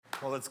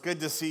Well, it's good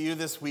to see you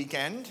this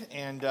weekend,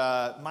 and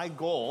my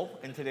goal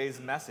in today's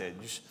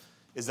message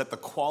is that the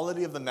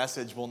quality of the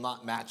message will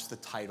not match the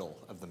title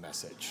of the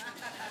message.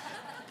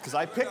 Because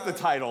I picked the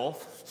title,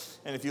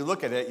 and if you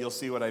look at it, you'll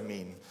see what I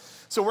mean.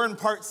 So we're in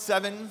part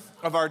 7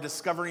 of our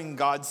Discovering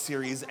God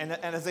series, and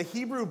as a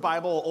Hebrew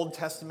Bible Old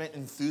Testament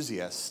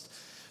enthusiast,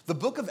 the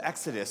book of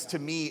Exodus, to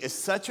me, is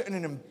such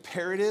an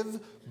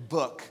imperative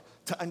book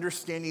to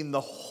understanding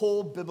the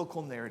whole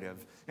biblical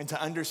narrative and to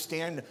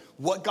understand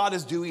what God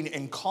is doing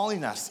and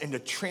calling us into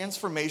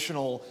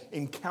transformational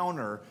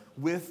encounter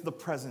with the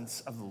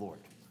presence of the Lord.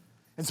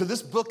 And so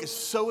this book is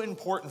so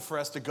important for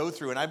us to go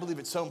through, and I believe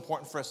it's so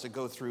important for us to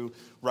go through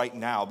right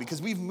now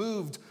because we've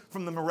moved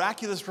from the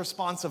miraculous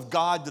response of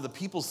God to the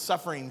people's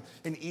suffering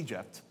in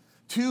Egypt,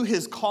 to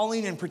his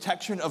calling and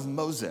protection of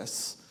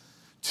Moses,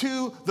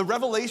 to the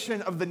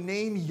revelation of the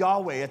name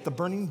Yahweh at the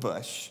burning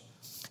bush,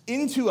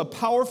 into a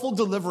powerful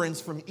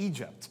deliverance from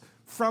Egypt,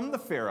 from the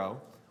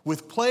Pharaoh,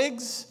 with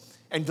plagues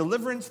and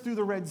deliverance through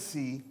the Red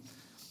Sea,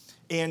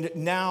 and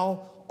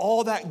now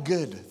all that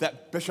good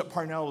that Bishop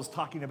Parnell was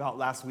talking about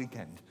last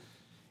weekend.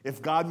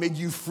 If God made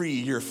you free,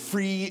 you're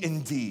free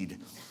indeed.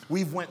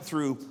 We've went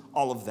through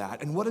all of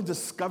that, and what a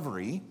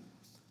discovery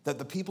that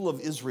the people of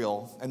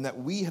Israel and that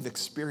we have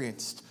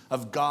experienced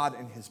of God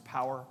and his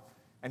power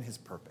and his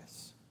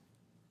purpose.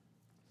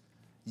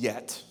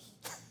 Yet,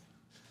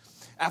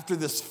 after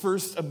this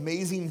first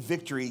amazing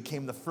victory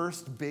came the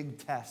first big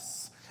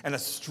tests and a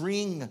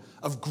string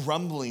of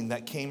grumbling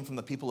that came from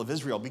the people of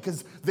Israel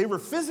because they were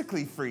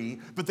physically free,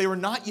 but they were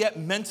not yet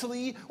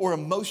mentally or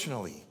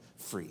emotionally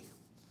free.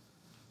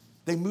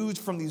 They moved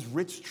from these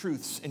rich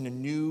truths into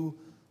new,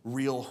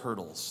 real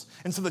hurdles.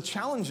 And so the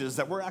challenges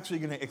that we're actually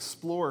going to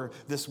explore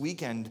this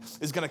weekend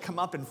is going to come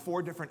up in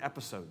 4 different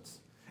episodes.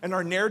 And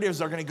our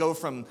narratives are going to go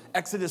from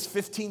Exodus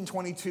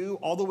 15:22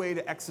 all the way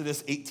to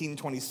Exodus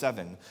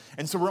 18:27.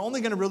 And so we're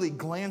only going to really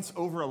glance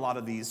over a lot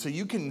of these. So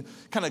you can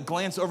kind of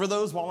glance over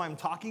those while I'm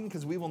talking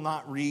because we will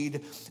not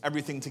read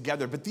everything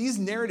together. But these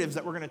narratives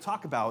that we're going to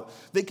talk about,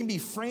 they can be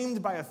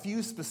framed by a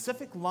few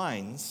specific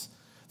lines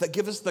that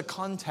give us the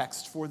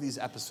context for these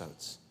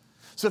episodes.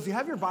 So if you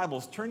have your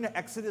Bibles, turn to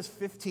Exodus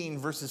 15,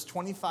 verses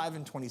 25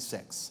 and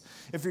 26.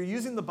 If you're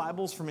using the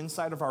Bibles from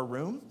inside of our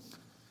room,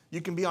 you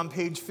can be on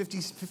page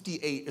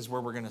 58 is where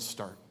we're going to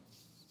start.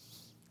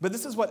 But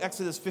this is what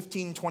Exodus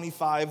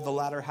 15:25, the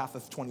latter half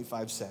of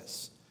 25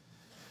 says.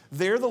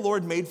 There the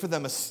Lord made for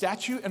them a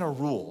statute and a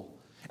rule,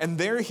 and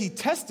there he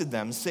tested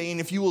them,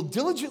 saying, if you will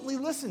diligently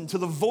listen to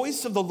the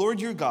voice of the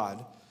Lord your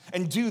God,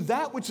 and do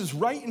that which is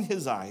right in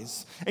his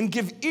eyes, and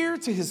give ear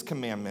to his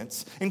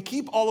commandments, and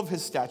keep all of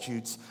his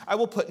statutes, I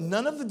will put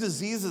none of the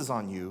diseases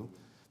on you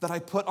that I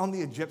put on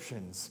the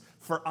Egyptians,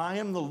 for I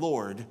am the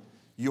Lord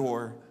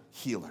your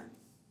healer.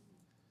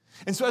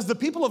 And so as the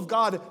people of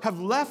God have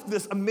left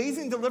this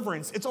amazing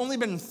deliverance, it's only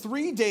been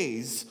 3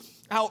 days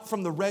out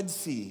from the Red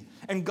Sea,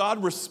 and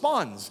God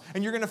responds,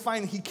 and you're going to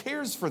find he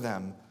cares for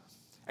them,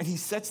 and he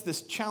sets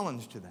this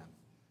challenge to them.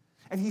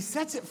 And he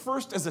sets it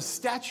first as a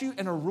statute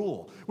and a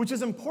rule, which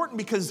is important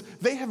because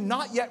they have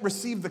not yet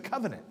received the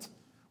covenant.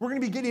 We're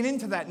going to be getting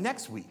into that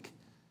next week.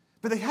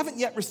 But they haven't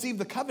yet received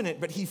the covenant,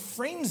 but he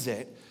frames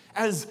it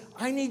as,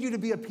 I need you to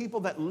be a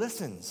people that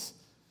listens.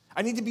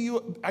 I need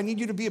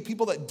you to be a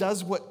people that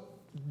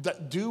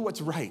do what's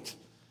right.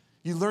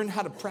 You learn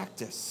how to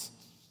practice.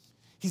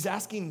 He's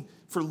asking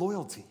for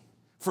loyalty,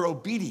 for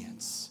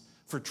obedience,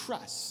 for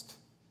trust.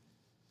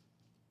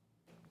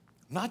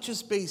 Not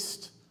just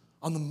based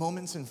on the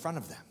moments in front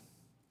of them.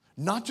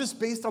 Not just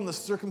based on the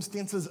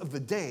circumstances of the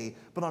day,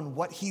 but on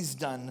what he's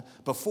done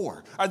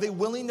before. Are they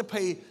willing to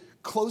pay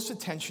close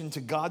attention to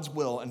God's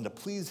will and to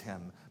please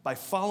him by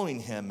following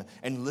him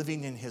and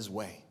living in his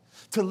way?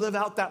 To live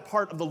out that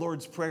part of the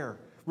Lord's Prayer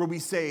where we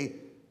say,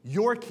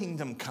 your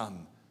kingdom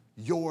come,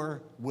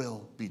 your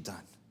will be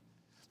done.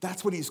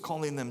 That's what he's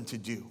calling them to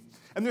do.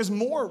 And there's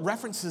more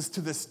references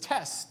to this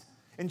test.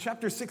 In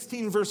chapter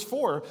 16, verse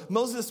 4,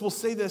 Moses will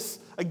say this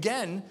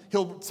again.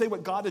 He'll say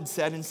what God had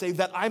said and say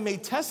that I may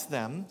test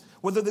them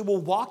whether they will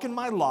walk in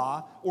my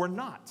law or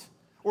not.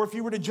 Or if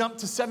you were to jump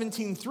to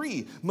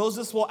 17:3,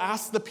 Moses will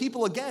ask the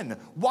people again,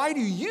 why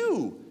do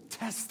you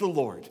test the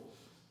Lord?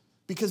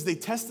 Because they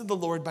tested the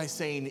Lord by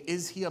saying,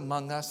 is he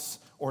among us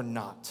or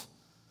not?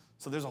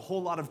 So there's a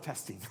whole lot of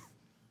testing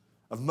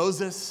of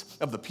Moses,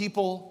 of the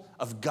people,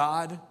 of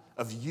God,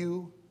 of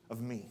you,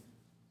 of me.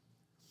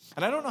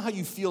 And I don't know how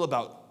you feel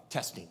about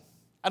testing.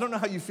 I don't know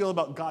how you feel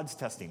about God's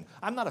testing.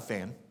 I'm not a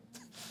fan.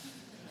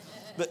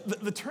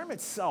 The term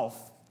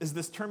itself is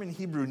this term in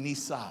Hebrew,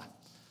 nisa.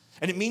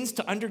 And it means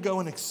to undergo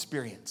an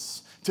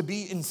experience, to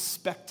be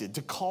inspected,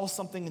 to call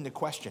something into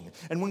question.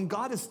 And when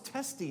God is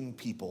testing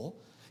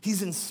people,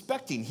 he's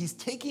inspecting, he's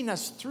taking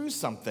us through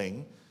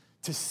something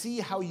to see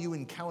how you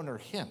encounter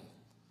him.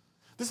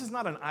 This is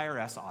not an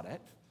IRS audit.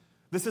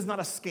 This is not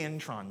a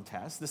Scantron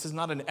test. This is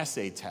not an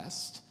essay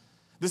test.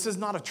 This is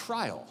not a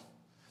trial.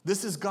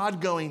 This is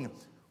God going,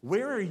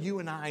 where are you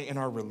and I in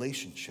our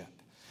relationship?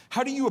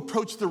 How do you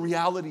approach the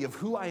reality of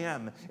who I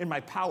am in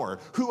my power,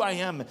 who I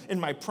am in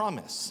my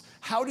promise?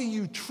 How do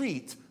you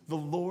treat the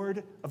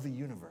Lord of the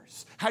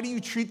universe? How do you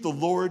treat the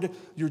Lord,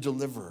 your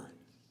deliverer?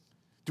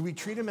 Do we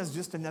treat him as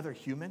just another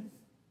human,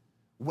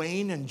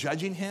 weighing and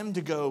judging him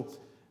to go,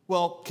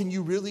 well, can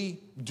you really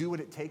do what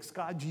it takes,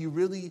 God? Do you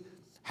really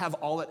have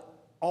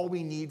all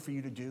we need for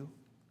you to do?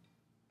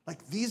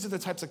 Like, these are the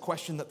types of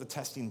questions that the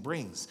testing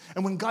brings.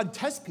 And when God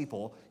tests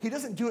people, he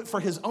doesn't do it for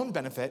his own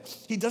benefit.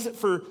 He does it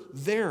for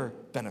their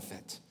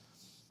benefit.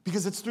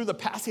 Because it's through the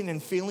passing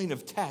and failing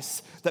of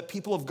tests that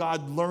people of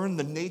God learn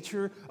the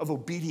nature of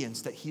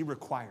obedience that he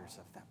requires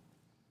of them.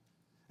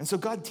 And so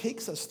God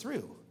takes us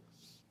through.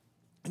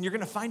 And you're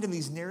going to find in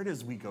these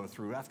narratives we go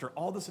through after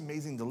all this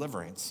amazing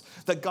deliverance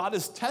that God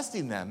is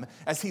testing them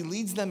as he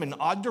leads them in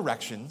odd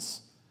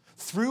directions,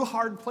 through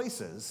hard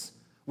places,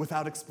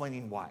 without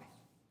explaining why.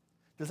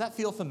 Does that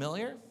feel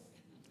familiar?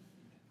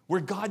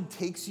 Where God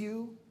takes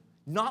you,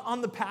 not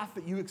on the path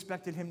that you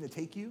expected him to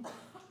take you,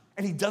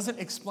 and he doesn't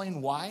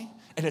explain why,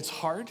 and it's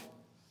hard,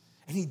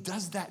 and he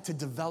does that to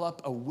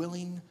develop a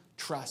willing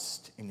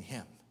trust in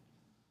him,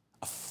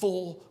 a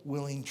full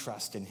willing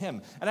trust in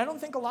him. And I don't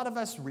think a lot of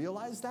us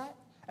realize that,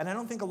 and I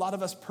don't think a lot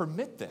of us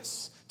permit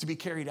this to be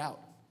carried out.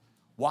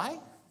 Why?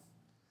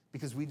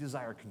 Because we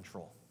desire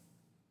control.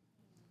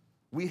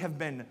 We have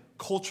been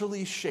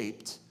culturally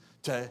shaped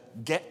to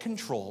get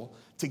control,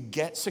 to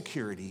get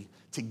security,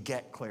 to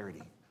get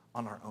clarity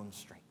on our own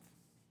strength.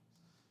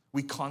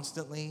 We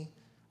constantly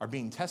are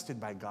being tested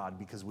by God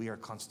because we are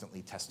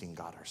constantly testing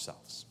God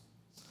ourselves.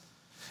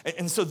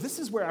 And so this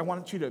is where I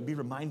want you to be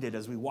reminded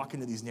as we walk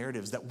into these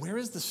narratives that where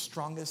is the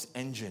strongest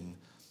engine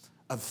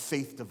of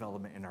faith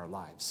development in our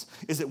lives?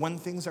 Is it when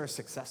things are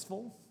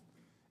successful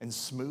and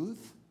smooth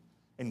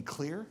and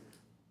clear?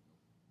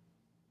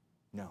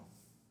 No.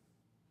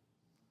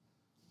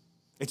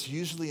 It's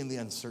usually in the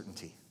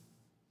uncertainty.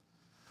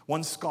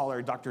 One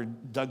scholar, Dr.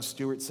 Doug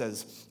Stewart,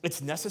 says,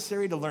 it's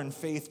necessary to learn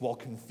faith while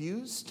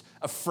confused,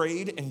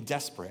 afraid, and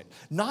desperate,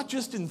 not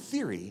just in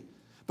theory,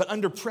 but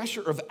under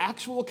pressure of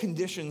actual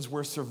conditions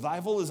where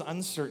survival is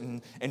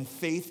uncertain and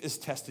faith is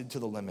tested to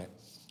the limit.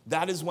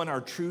 That is when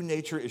our true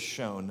nature is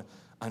shown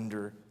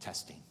under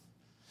testing.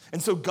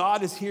 And so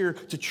God is here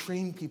to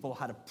train people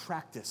how to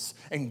practice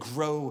and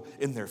grow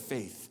in their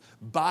faith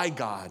by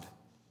God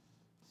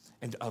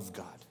and of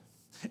God.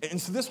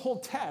 And so this whole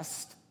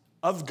test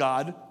of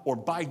God or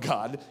by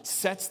God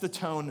sets the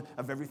tone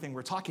of everything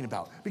we're talking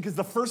about. Because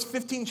the first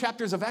 15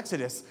 chapters of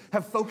Exodus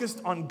have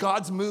focused on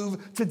God's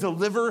move to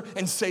deliver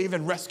and save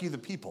and rescue the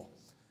people.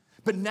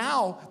 But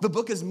now the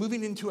book is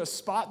moving into a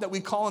spot that we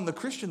call in the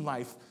Christian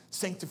life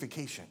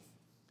sanctification.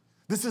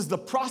 This is the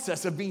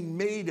process of being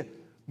made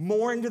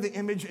more into the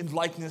image and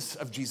likeness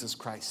of Jesus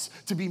Christ,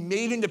 to be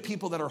made into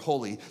people that are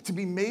holy, to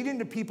be made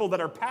into people that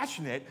are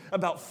passionate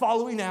about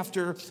following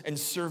after and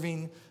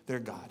serving their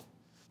God,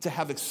 to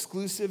have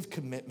exclusive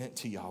commitment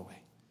to Yahweh.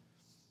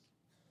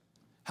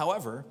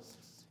 However,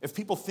 if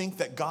people think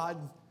that God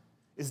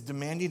is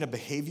demanding a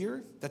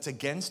behavior that's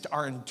against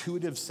our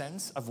intuitive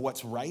sense of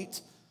what's right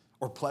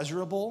or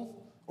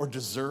pleasurable or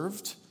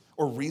deserved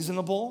or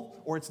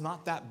reasonable, or it's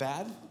not that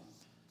bad,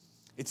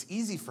 it's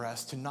easy for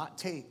us to not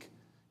take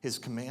his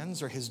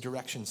commands or his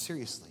direction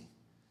seriously.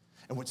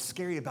 And what's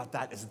scary about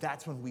that is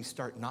that's when we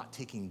start not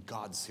taking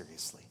God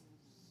seriously.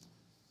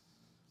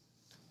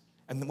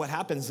 And then what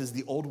happens is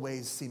the old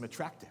ways seem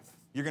attractive.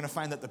 You're going to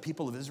find that the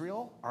people of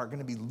Israel are going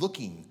to be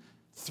looking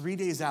 3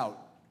 days out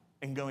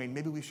and going,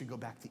 maybe we should go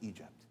back to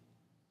Egypt.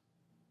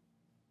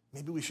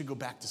 Maybe we should go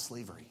back to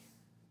slavery.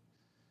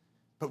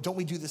 But don't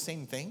we do the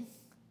same thing?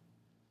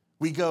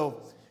 We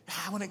go,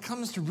 when it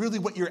comes to really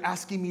what you're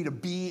asking me to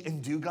be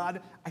and do,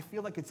 God, I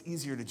feel like it's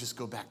easier to just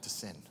go back to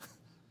sin.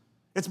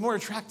 It's more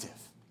attractive.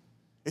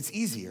 It's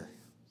easier.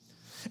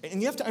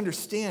 And you have to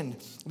understand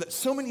that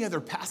so many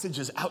other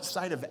passages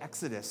outside of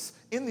Exodus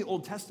in the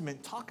Old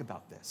Testament talk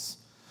about this.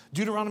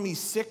 Deuteronomy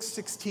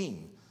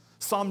 6:16,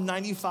 Psalm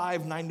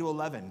 95,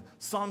 9-11,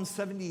 Psalm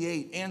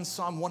 78, and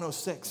Psalm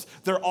 106.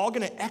 They're all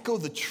going to echo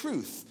the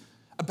truth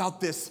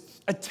about this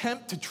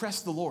attempt to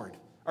trust the Lord,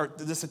 or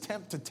this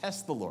attempt to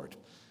test the Lord.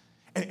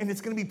 And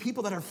it's going to be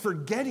people that are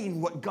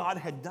forgetting what God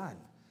had done.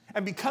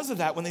 And because of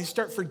that, when they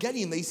start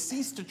forgetting, they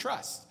cease to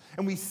trust,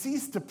 and we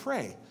cease to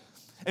pray.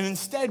 And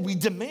instead, we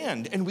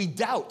demand and we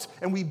doubt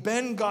and we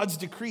bend God's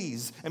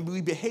decrees and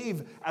we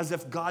behave as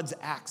if God's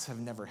acts have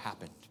never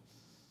happened.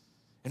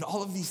 And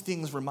all of these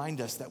things remind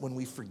us that when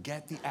we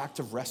forget the act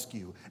of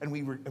rescue and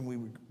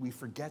we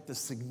forget the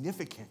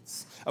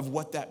significance of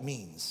what that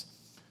means,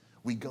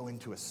 we go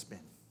into a spin.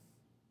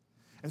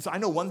 And so I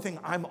know one thing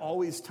I'm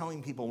always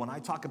telling people when I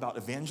talk about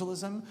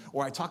evangelism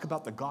or I talk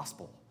about the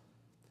gospel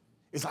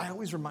is I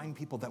always remind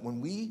people that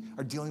when we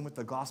are dealing with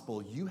the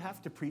gospel, you have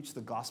to preach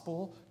the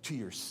gospel to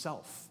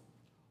yourself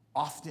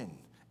often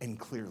and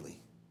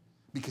clearly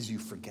because you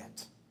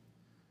forget.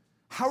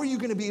 How are you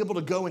going to be able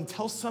to go and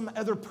tell some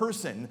other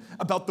person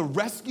about the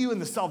rescue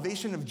and the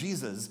salvation of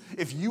Jesus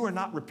if you are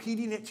not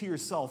repeating it to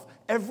yourself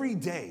every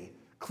day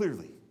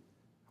clearly,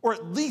 or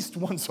at least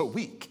once a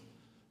week,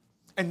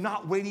 and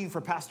not waiting for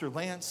Pastor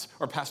Lance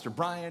or Pastor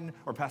Brian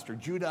or Pastor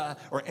Judah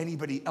or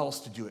anybody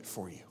else to do it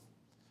for you?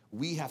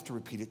 we have to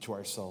repeat it to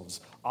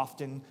ourselves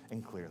often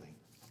and clearly.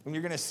 And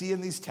you're going to see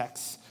in these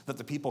texts that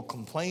the people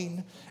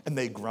complain and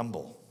they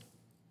grumble.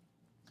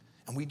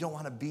 And we don't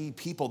want to be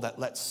people that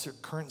let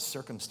current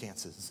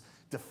circumstances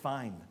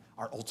define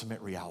our ultimate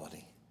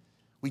reality.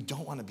 We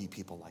don't want to be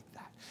people like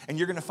that. And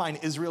you're going to find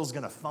Israel's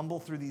going to fumble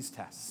through these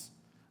tests.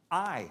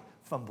 I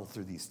fumble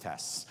through these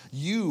tests.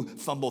 You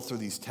fumble through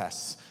these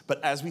tests.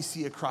 But as we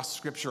see across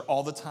Scripture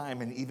all the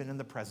time and even in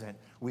the present,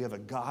 we have a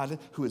God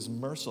who is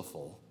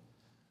merciful,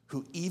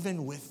 who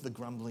even with the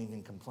grumbling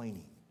and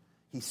complaining,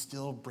 he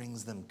still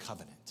brings them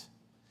covenant,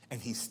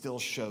 and he still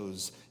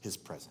shows his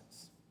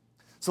presence.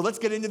 So let's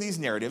get into these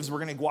narratives.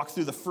 We're going to walk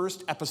through the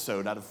first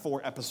episode out of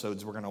 4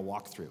 episodes we're going to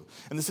walk through.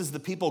 And this is the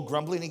people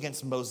grumbling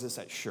against Moses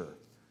at Shur.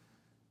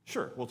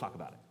 Sure, we'll talk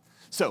about it.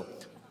 So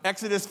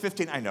Exodus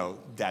 15, I know,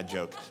 dad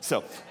joke.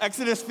 So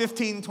Exodus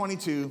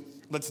 15:22,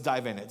 let's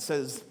dive in. It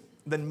says,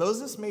 then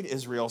Moses made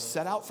Israel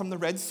set out from the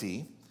Red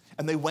Sea,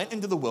 and they went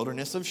into the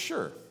wilderness of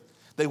Shur.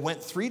 They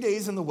went 3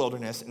 days in the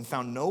wilderness and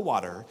found no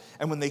water,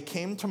 and when they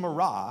came to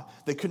Marah,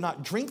 they could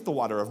not drink the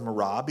water of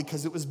Marah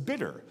because it was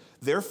bitter.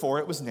 Therefore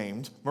it was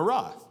named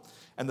Marah.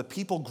 And the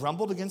people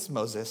grumbled against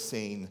Moses,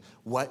 saying,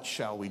 what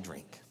shall we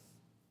drink?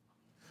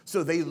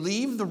 So they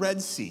leave the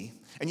Red Sea,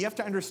 and you have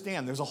to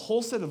understand, there's a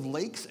whole set of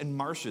lakes and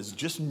marshes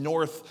just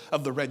north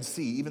of the Red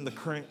Sea, even the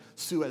current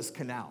Suez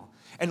Canal.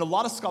 And a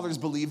lot of scholars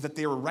believe that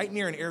they were right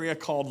near an area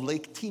called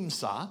Lake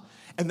Timsah,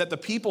 and that the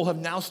people have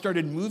now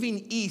started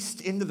moving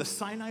east into the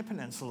Sinai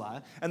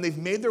Peninsula, and they've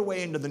made their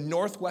way into the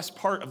northwest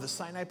part of the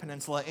Sinai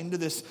Peninsula, into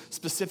this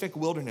specific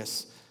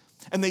wilderness.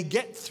 And they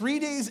get 3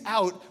 days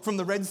out from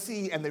the Red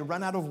Sea, and they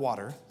run out of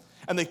water,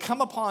 and they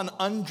come upon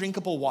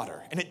undrinkable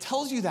water. And it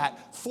tells you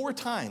that 4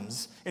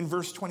 times in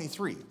verse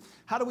 23.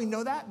 How do we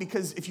know that?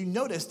 Because if you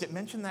noticed, it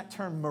mentioned that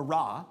term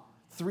Marah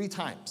 3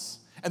 times.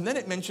 And then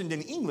it mentioned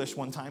in English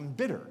one time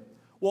bitter.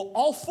 Well,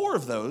 all 4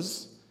 of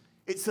those,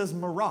 it says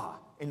Marah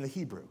in the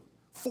Hebrew.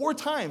 4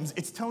 times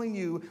it's telling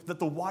you that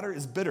the water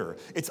is bitter,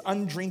 it's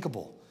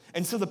undrinkable.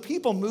 And so the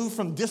people move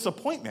from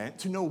disappointment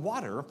to no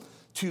water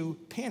to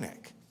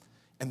panic,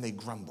 and they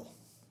grumble.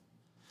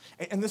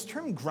 And this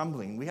term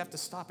grumbling, we have to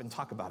stop and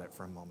talk about it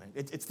for a moment.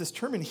 It's this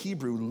term in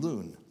Hebrew,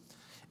 lun,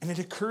 and it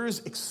occurs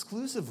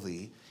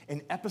exclusively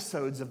in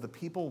episodes of the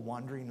people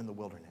wandering in the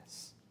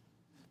wilderness.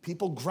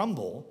 People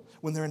grumble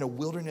when they're in a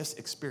wilderness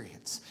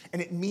experience,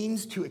 and it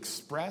means to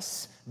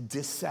express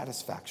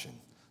dissatisfaction.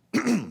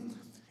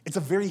 It's a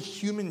very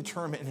human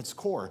term in its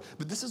core,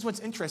 but this is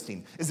what's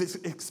interesting, is it's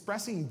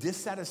expressing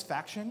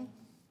dissatisfaction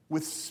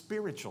with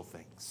spiritual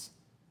things.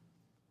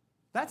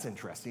 That's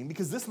interesting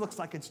because this looks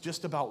like it's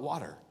just about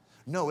water.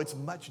 No, it's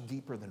much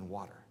deeper than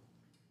water.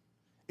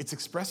 It's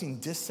expressing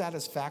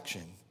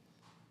dissatisfaction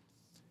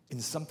in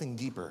something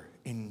deeper,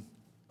 in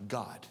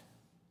God.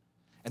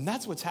 And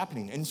that's what's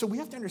happening. And so we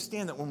have to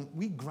understand that when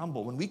we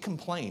grumble, when we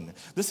complain,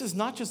 this is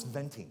not just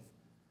venting.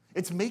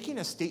 It's making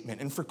a statement.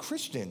 And for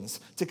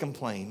Christians to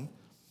complain,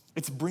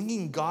 it's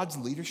bringing God's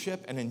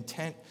leadership and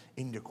intent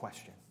into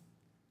question.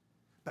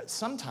 But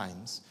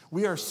sometimes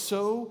we are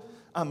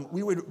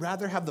we would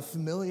rather have the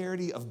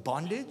familiarity of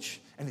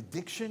bondage and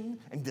addiction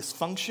and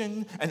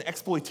dysfunction and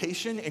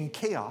exploitation and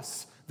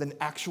chaos than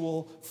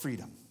actual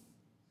freedom.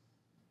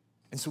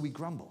 And so we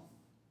grumble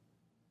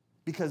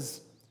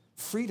because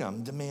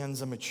freedom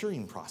demands a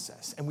maturing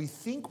process. And we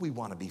think we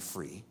want to be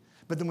free,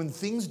 but then when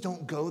things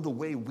don't go the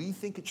way we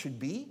think it should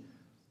be,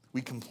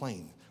 we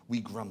complain, we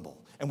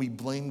grumble. And we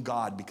blame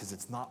God because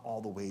it's not all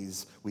the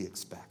ways we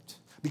expect.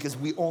 Because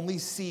we only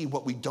see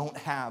what we don't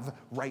have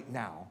right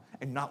now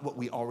and not what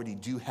we already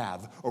do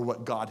have or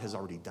what God has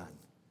already done.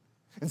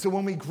 And so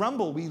when we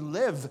grumble, we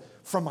live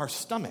from our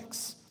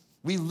stomachs.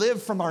 We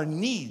live from our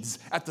needs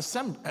at the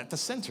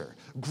center.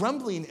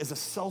 Grumbling is a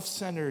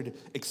self-centered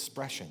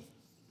expression.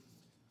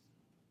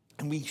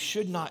 And we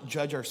should not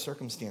judge our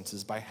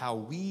circumstances by how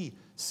we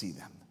see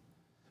them.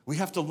 We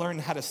have to learn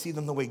how to see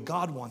them the way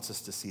God wants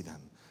us to see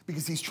them.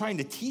 Because he's trying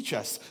to teach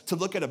us to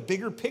look at a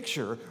bigger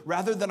picture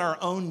rather than our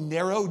own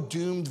narrow,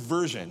 doomed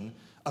version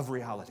of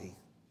reality.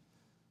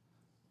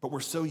 But we're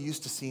so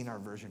used to seeing our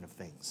version of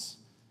things.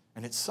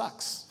 And it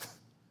sucks.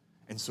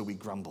 And so we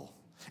grumble.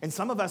 And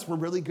some of us, we're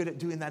really good at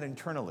doing that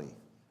internally.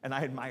 And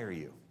I admire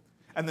you.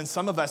 And then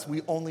some of us,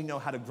 we only know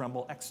how to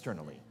grumble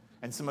externally.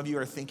 And some of you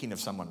are thinking of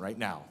someone right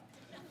now.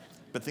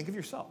 But think of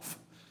yourself.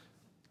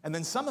 And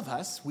then some of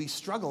us, we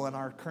struggle in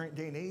our current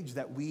day and age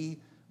that we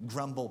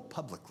grumble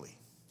publicly.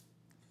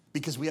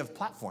 Because we have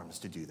platforms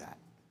to do that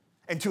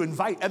and to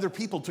invite other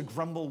people to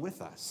grumble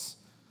with us.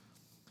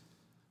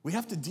 We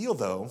have to deal,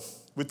 though,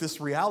 with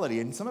this reality,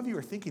 and some of you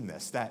are thinking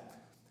this,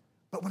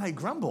 but when I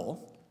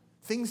grumble,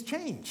 things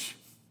change.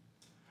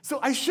 So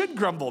I should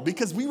grumble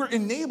because we were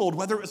enabled,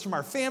 whether it was from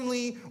our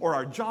family or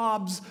our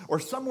jobs or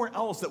somewhere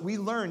else, that we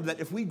learned that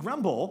if we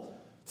grumble,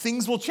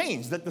 things will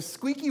change, that the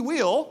squeaky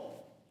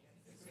wheel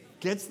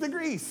gets the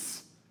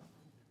grease.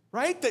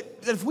 Right?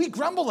 That if we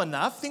grumble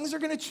enough, things are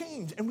going to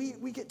change. And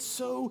we get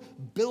so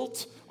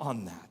built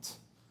on that.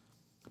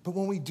 But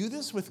when we do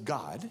this with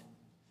God,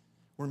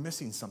 we're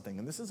missing something.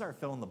 And this is our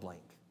fill in the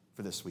blank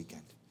for this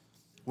weekend.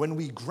 When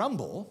we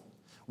grumble,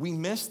 we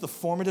miss the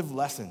formative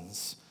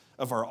lessons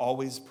of our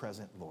always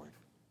present Lord.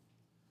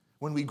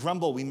 When we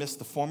grumble, we miss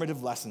the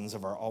formative lessons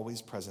of our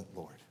always present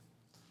Lord.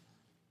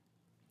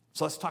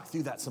 So let's talk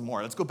through that some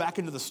more. Let's go back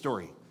into the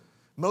story.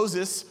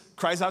 Moses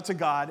cries out to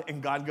God,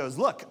 and God goes,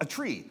 look, a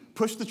tree.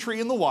 Push the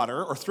tree in the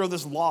water or throw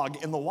this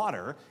log in the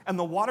water, and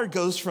the water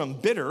goes from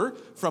bitter,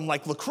 from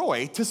like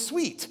LaCroix, to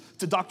sweet,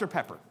 to Dr.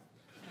 Pepper.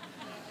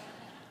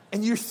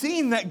 And you're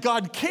seeing that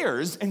God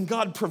cares and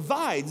God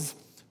provides,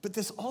 but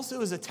this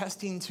also is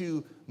attesting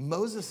to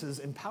Moses'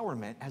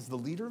 empowerment as the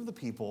leader of the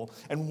people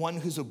and one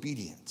who's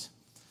obedient.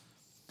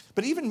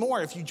 But even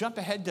more, if you jump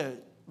ahead to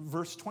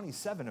verse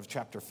 27 of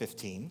chapter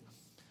 15,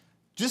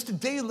 just a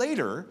day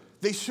later,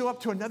 they show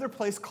up to another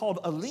place called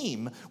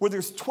Elim, where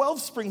there's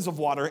 12 springs of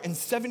water and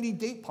 70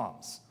 date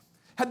palms.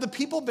 Had the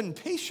people been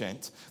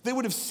patient, they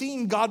would have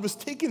seen God was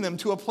taking them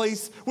to a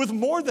place with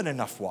more than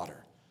enough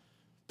water.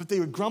 But they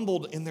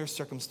grumbled in their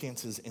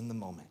circumstances in the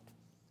moment.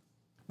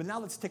 But now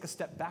let's take a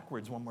step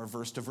backwards one more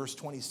verse to verse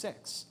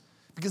 26.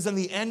 Because in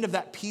the end of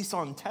that piece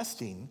on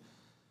testing,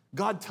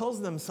 God tells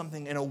them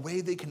something in a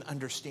way they can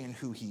understand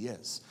who he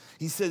is.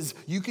 He says,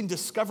 you can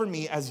discover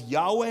me as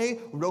Yahweh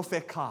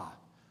Rophekah,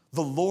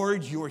 the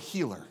Lord your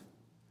healer,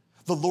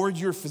 the Lord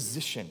your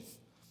physician,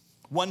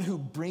 one who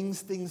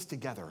brings things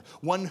together,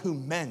 one who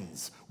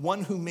mends,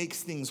 one who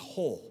makes things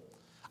whole.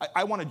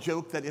 I want to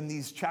joke that in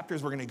these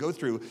chapters we're going to go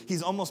through,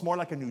 he's almost more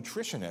like a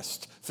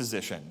nutritionist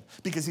physician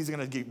because he's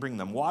going to bring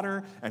them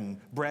water and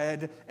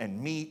bread and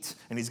meat,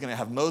 and he's going to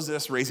have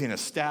Moses raising a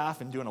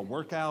staff and doing a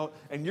workout,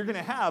 and you're going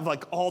to have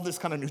like all this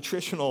kind of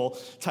nutritional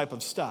type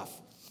of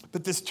stuff.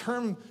 But this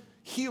term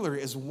healer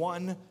is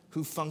one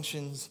who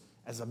functions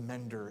as a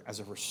mender, as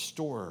a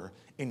restorer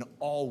in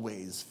all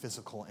ways,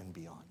 physical and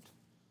beyond.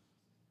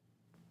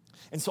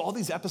 And so all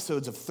these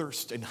episodes of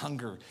thirst and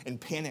hunger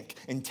and panic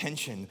and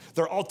tension,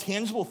 they're all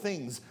tangible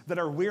things that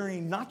are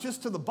wearing not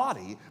just to the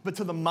body, but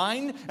to the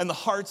mind and the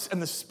hearts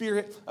and the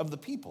spirit of the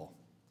people.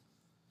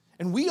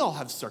 And we all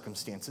have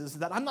circumstances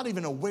that I'm not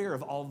even aware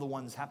of all of the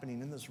ones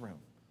happening in this room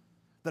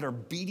that are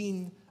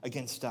beating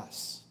against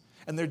us.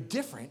 And they're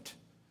different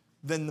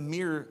than the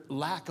mere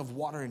lack of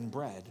water and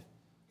bread,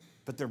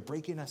 but they're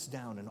breaking us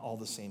down in all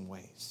the same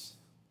ways.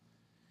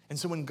 And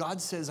so when God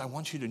says, I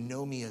want you to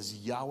know me as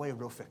Yahweh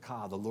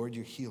Rophekah, the Lord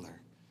your healer,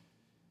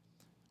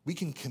 we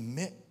can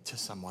commit to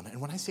someone.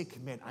 And when I say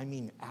commit, I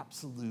mean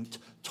absolute,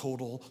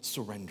 total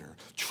surrender.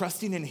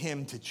 Trusting in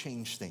him to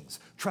change things.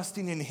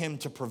 Trusting in him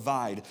to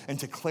provide and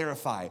to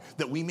clarify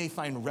that we may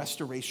find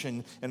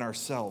restoration in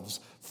ourselves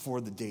for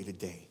the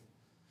day-to-day.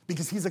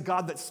 Because he's a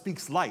God that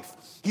speaks life.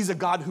 He's a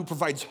God who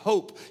provides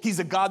hope. He's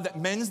a God that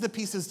mends the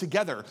pieces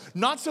together.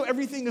 Not so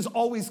everything is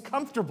always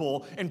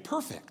comfortable and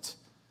perfect.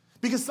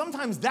 Because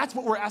sometimes that's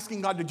what we're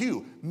asking God to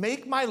do.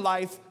 Make my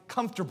life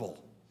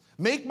comfortable.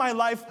 Make my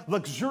life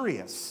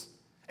luxurious.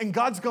 And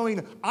God's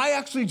going, I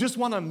actually just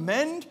want to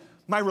mend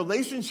my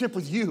relationship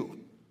with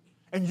you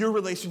and your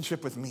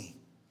relationship with me.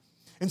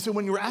 And so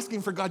when you're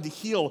asking for God to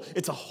heal,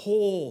 it's a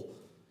whole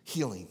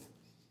healing.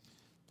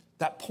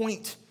 That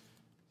point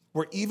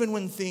where even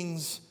when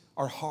things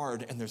are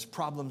hard and there's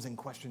problems and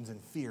questions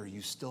and fear,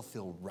 you still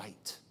feel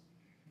right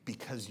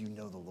because you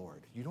know the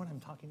Lord. You know what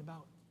I'm talking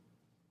about?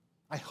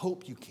 I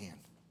hope you can.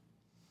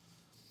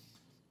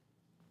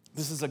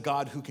 This is a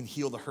God who can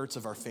heal the hurts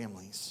of our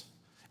families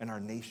and our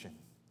nation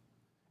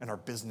and our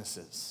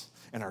businesses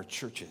and our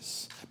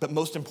churches. But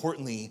most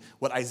importantly,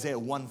 what Isaiah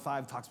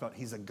 1:5 talks about,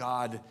 he's a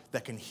God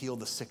that can heal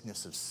the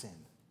sickness of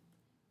sin.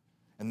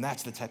 And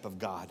that's the type of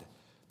God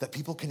that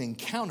people can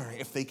encounter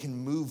if they can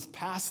move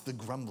past the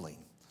grumbling.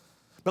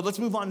 But let's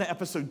move on to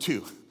episode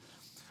 2.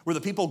 Where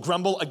the people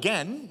grumble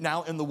again,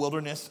 now in the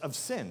wilderness of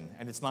sin.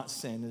 And it's not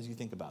sin as you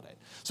think about it.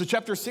 So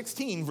chapter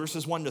 16,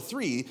 verses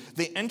 1-3,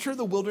 they enter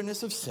the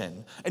wilderness of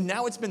sin. And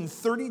now it's been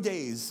 30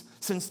 days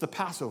since the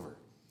Passover,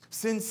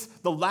 since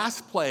the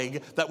last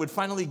plague that would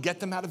finally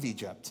get them out of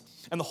Egypt.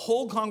 And the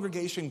whole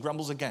congregation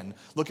grumbles again.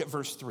 Look at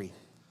verse 3.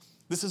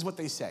 This is what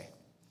they say.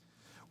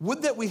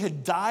 Would that we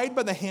had died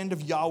by the hand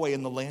of Yahweh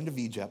in the land of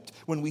Egypt,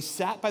 when we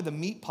sat by the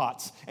meat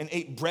pots and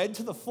ate bread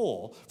to the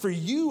full, for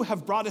you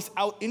have brought us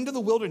out into the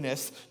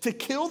wilderness to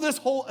kill this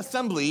whole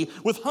assembly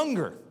with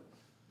hunger.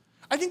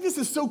 I think this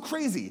is so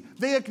crazy.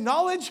 They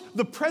acknowledge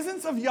the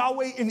presence of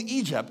Yahweh in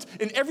Egypt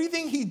and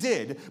everything he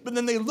did, but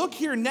then they look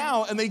here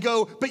now and they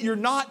go, but you're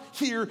not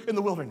here in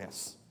the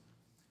wilderness.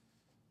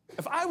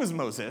 If I was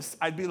Moses,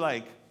 I'd be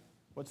like,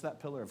 what's that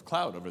pillar of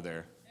cloud over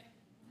there?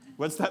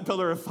 What's that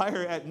pillar of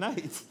fire at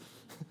night?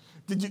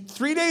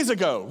 3 days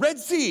ago, Red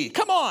Sea,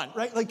 come on,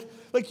 right?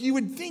 Like you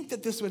would think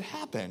that this would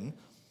happen,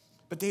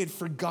 but they had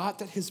forgot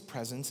that his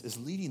presence is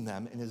leading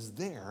them and is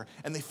there,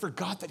 and they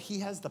forgot that he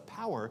has the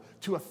power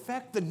to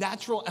affect the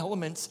natural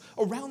elements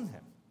around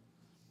him.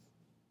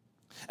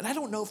 And I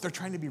don't know if they're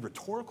trying to be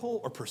rhetorical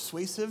or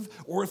persuasive,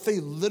 or if they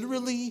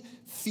literally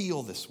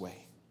feel this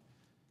way.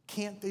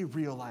 Can't they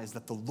realize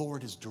that the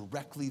Lord is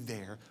directly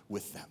there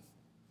with them?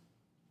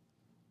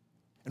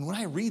 And when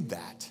I read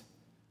that,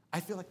 I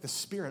feel like the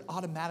Spirit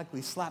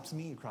automatically slaps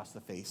me across the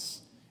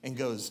face and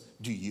goes,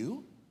 do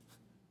you?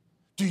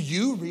 Do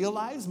you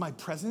realize my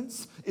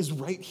presence is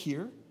right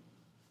here?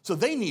 So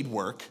they need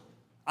work.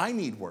 I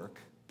need work.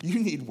 You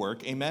need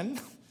work. Amen?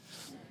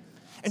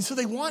 And so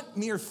they want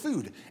mere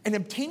food. And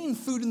obtaining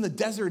food in the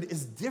desert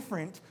is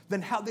different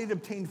than how they'd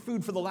obtained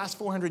food for the last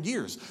 400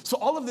 years. So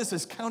all of this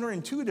is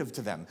counterintuitive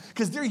to them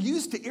because they're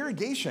used to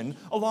irrigation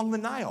along the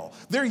Nile.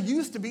 They're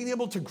used to being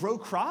able to grow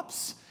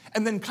crops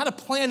and then kind of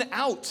plan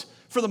out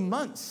for the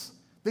months.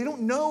 They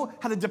don't know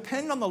how to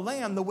depend on the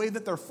land the way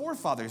that their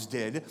forefathers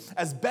did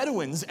as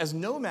Bedouins, as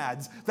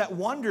nomads that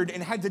wandered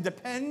and had to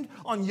depend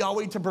on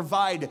Yahweh to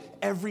provide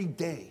every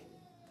day.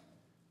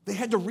 They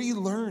had to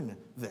relearn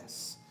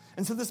this.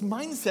 And so this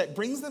mindset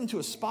brings them to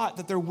a spot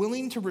that they're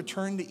willing to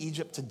return to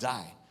Egypt to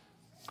die,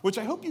 which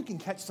I hope you can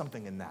catch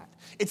something in that.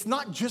 It's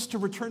not just to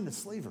return to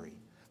slavery.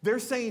 They're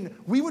saying,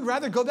 we would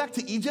rather go back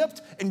to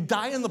Egypt and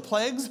die in the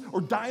plagues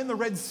or die in the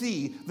Red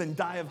Sea than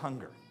die of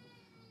hunger.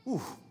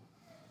 Ooh.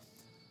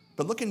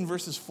 But look in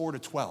verses 4 to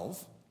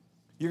 12.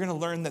 You're going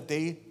to learn that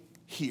they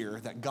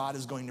hear that God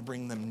is going to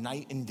bring them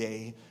night and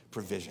day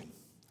provision.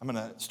 I'm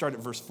going to start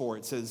at verse 4.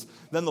 It says,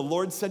 Then the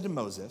Lord said to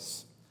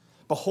Moses,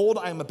 Behold,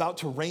 I am about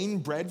to rain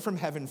bread from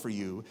heaven for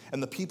you,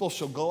 and the people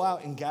shall go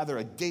out and gather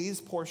a day's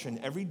portion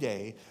every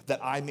day that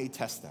I may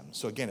test them.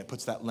 So again, it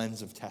puts that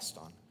lens of test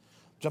on.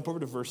 Jump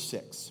over to verse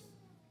 6.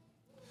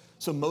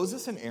 So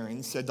Moses and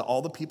Aaron said to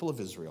all the people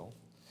of Israel,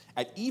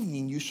 At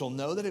evening you shall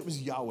know that it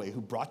was Yahweh who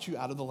brought you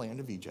out of the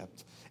land of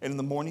Egypt, and in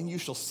the morning you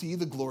shall see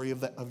the glory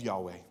of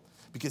Yahweh,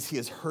 because he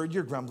has heard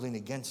your grumbling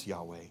against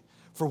Yahweh.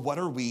 For what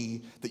are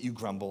we that you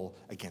grumble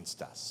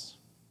against us?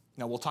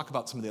 Now we'll talk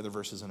about some of the other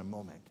verses in a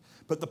moment.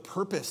 But the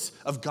purpose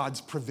of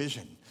God's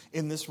provision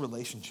in this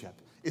relationship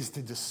is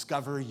to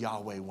discover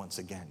Yahweh once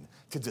again,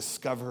 to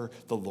discover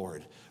the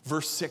Lord.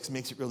 Verse 6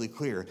 makes it really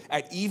clear.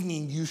 At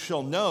evening you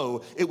shall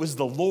know it was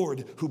the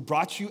Lord who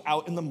brought you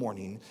out in the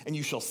morning, and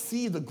you shall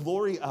see the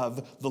glory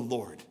of the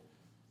Lord.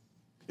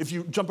 If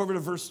you jump over to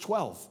verse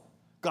 12,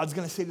 God's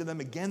going to say to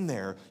them again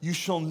there, You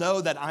shall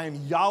know that I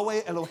am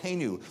Yahweh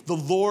Eloheinu, the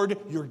Lord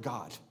your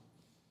God.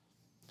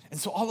 And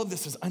so all of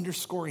this is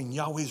underscoring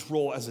Yahweh's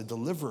role as a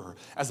deliverer,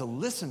 as a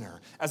listener,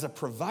 as a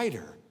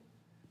provider.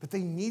 But they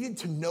needed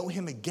to know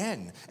him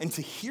again and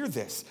to hear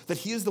this, that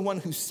he is the one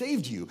who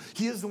saved you.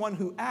 He is the one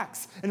who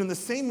acts. And in the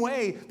same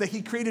way that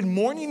he created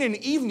morning and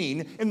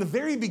evening in the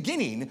very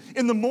beginning,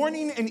 in the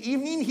morning and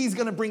evening, he's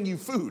going to bring you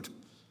food.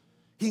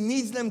 He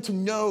needs them to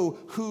know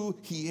who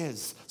he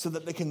is so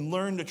that they can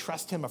learn to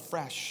trust him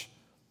afresh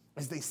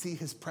as they see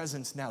his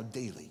presence now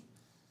daily.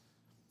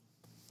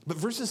 But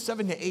verses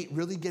 7 to 8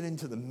 really get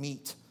into the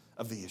meat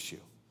of the issue,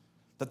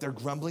 that their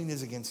grumbling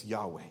is against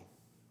Yahweh,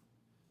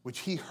 which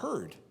he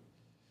heard.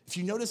 If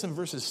you notice in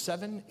verses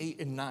 7, 8,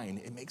 and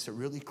 9, it makes it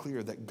really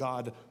clear that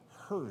God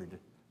heard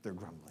their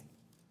grumbling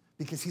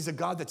because he's a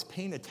God that's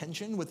paying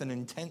attention with an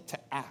intent to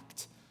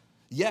act.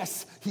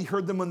 Yes, he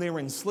heard them when they were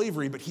in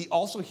slavery, but he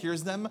also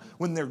hears them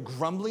when they're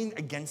grumbling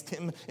against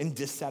him in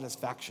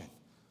dissatisfaction.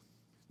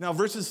 Now,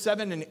 verses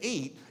 7 and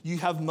 8, you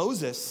have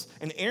Moses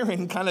and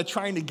Aaron kind of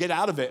trying to get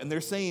out of it, and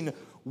they're saying,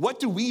 What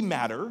do we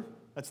matter?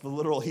 That's the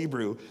literal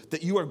Hebrew,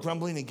 that you are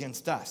grumbling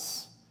against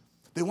us.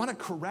 They want to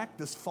correct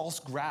this false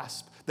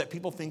grasp that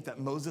people think that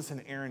Moses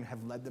and Aaron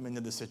have led them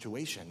into the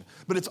situation.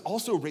 But it's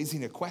also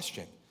raising a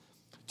question.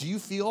 Do you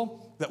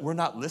feel that we're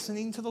not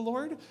listening to the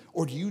Lord,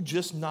 or do you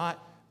just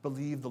not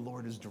believe the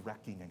Lord is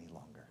directing any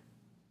longer?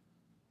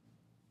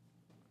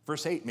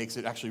 Verse 8 makes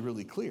it actually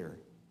really clear.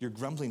 Your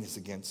grumbling is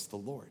against the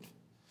Lord.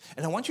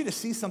 And I want you to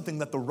see something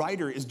that the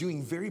writer is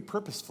doing very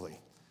purposefully.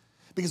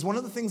 Because one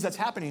of the things that's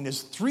happening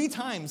is 3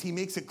 times he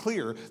makes it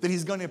clear that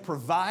he's going to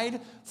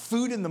provide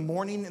food in the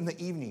morning and the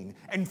evening.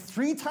 And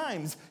 3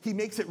 times he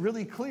makes it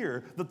really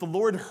clear that the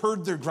Lord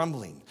heard their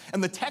grumbling.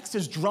 And the text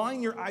is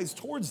drawing your eyes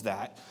towards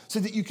that so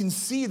that you can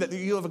see that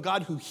you have a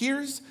God who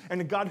hears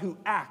and a God who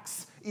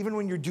acts, even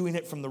when you're doing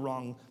it from the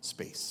wrong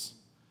space.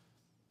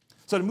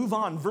 So to move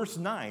on, verse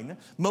 9,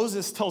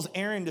 Moses tells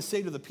Aaron to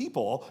say to the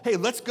people, hey,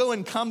 let's go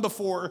and come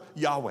before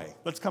Yahweh.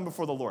 Let's come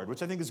before the Lord,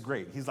 which I think is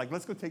great. He's like,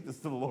 let's go take this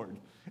to the Lord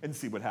and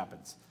see what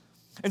happens.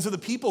 And so the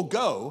people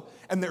go,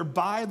 and they're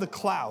by the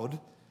cloud,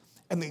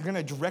 and they're going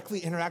to directly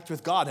interact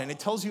with God. And it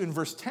tells you in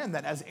verse 10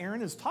 that as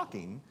Aaron is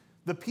talking,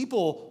 the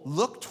people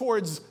look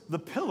towards the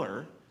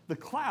pillar, the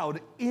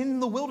cloud, in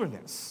the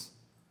wilderness.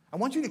 I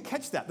want you to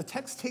catch that. The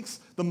text takes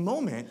the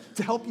moment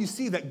to help you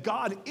see that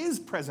God is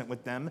present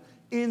with them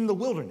in the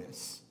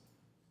wilderness.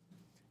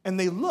 And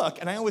they look,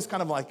 and I always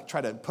kind of like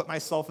try to put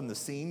myself in the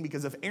scene,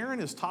 because if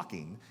Aaron is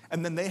talking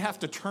and then they have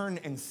to turn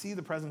and see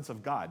the presence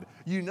of God,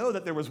 you know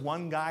that there was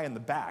one guy in the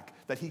back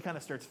that he kind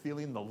of starts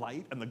feeling the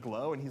light and the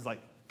glow, and he's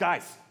like,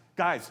 guys.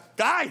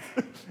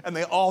 And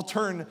they all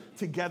turn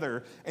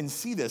together and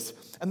see this.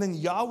 And then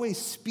Yahweh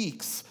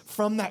speaks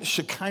from that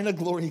Shekinah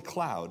glory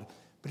cloud,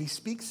 but he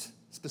speaks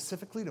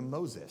specifically to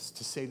Moses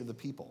to say to the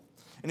people.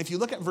 And if you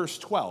look at verse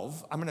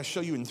 12, I'm going to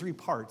show you in 3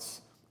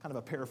 parts, kind of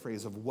a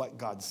paraphrase of what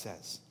God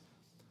says.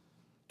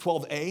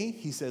 12a,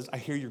 he says, I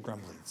hear your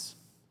grumblings.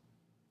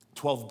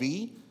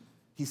 12b,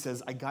 he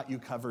says, I got you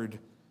covered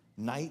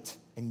night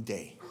and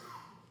day.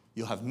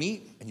 You'll have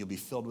meat and you'll be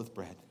filled with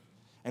bread.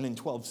 And in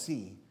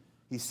 12c,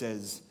 he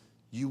says,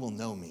 you will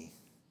know me,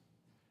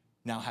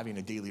 now having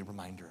a daily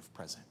reminder of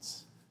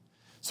presence.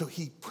 So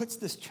he puts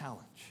this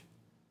challenge,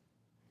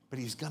 but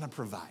he's gonna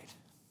provide.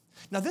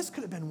 Now this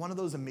could have been one of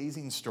those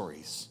amazing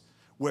stories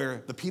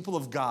where the people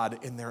of God,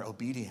 in their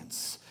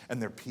obedience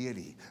and their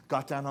piety,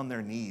 got down on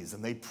their knees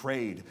and they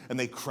prayed and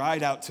they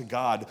cried out to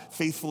God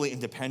faithfully and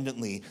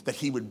dependently that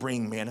he would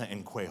bring manna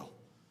and quail.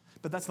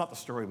 But that's not the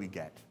story we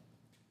get.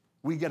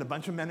 We get a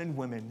bunch of men and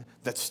women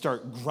that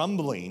start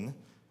grumbling,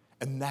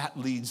 and that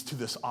leads to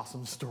this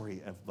awesome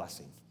story of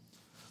blessing.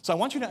 So I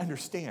want you to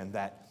understand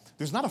that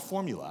there's not a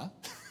formula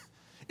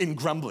in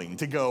grumbling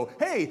to go,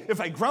 hey,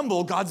 if I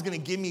grumble, God's gonna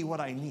give me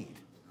what I need.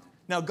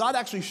 Now, God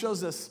actually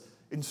shows us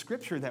in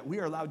Scripture that we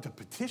are allowed to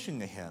petition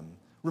to him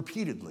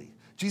repeatedly.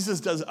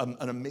 Jesus does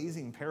an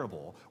amazing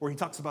parable where he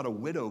talks about a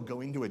widow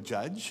going to a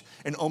judge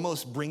and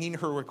almost bringing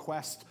her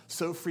request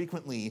so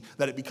frequently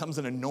that it becomes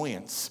an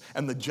annoyance,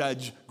 and the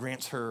judge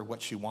grants her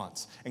what she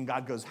wants. And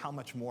God goes, how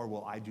much more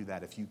will I do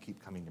that if you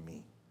keep coming to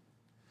me?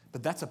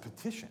 But that's a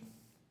petition.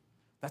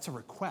 That's a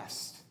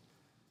request,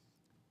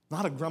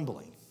 not a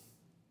grumbling.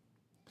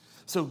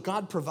 So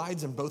God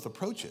provides in both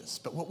approaches,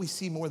 but what we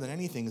see more than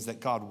anything is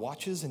that God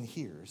watches and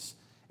hears,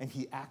 and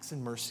he acts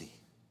in mercy,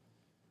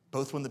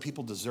 both when the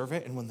people deserve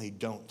it and when they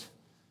don't.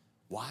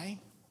 Why?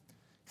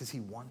 Because he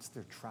wants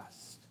their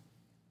trust.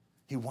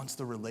 He wants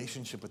the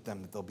relationship with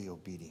them that they'll be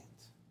obedient.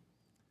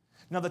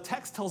 Now, the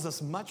text tells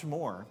us much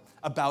more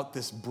about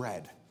this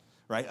bread,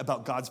 right?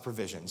 About God's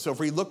provision. So if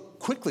we look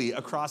quickly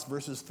across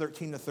verses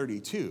 13 to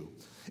 32,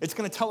 it's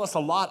going to tell us a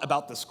lot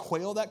about this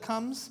quail that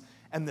comes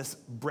and this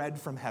bread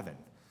from heaven.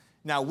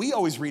 Now, we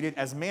always read it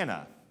as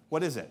manna.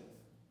 What is it?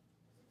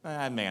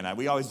 Manna.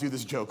 We always do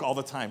this joke all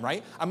the time,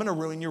 right? I'm going to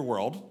ruin your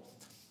world.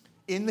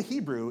 In the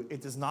Hebrew,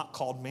 it is not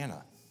called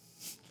manna.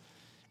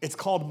 It's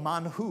called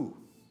manhu.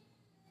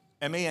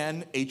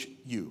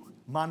 M-A-N-H-U.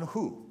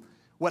 Manhu.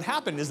 What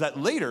happened is that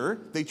later,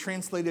 they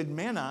translated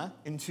manna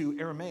into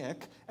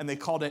Aramaic, and they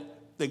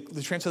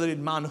translated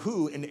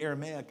manhu into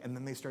Aramaic, and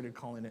then they started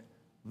calling it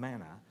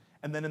manna.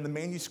 And then in the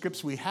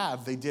manuscripts we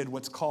have, they did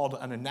what's called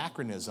an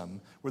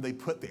anachronism, where they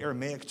put the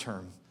Aramaic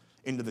term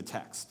into the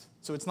text.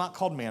 So it's not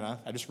called manna.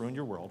 I just ruined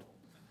your world.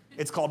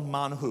 It's called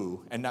manhu,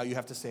 and now you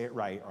have to say it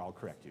right, or I'll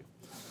correct you.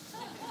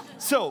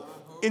 So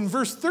in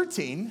verse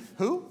 13,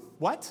 who?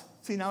 What?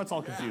 See, now it's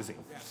all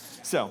confusing.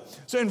 So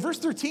in verse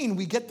 13,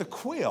 we get the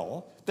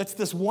quail. That's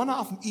this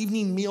one-off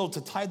evening meal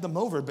to tide them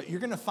over, but you're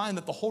going to find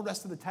that the whole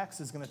rest of the text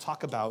is going to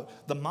talk about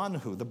the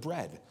manhu, the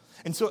bread.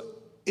 And so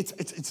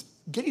it's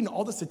getting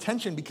all this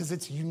attention because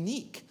it's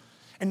unique.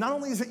 And not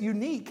only is it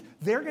unique,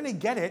 they're going to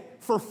get it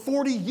for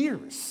 40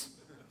 years.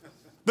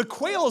 The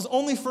quail is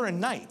only for a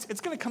night. It's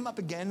going to come up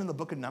again in the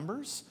book of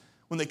Numbers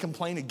when they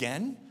complain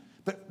again.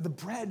 But the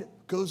bread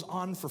goes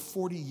on for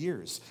 40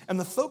 years. And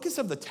the focus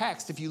of the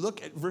text, if you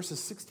look at verses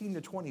 16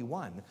 to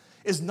 21,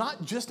 is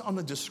not just on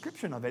the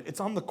description of it, it's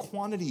on the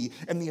quantity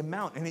and the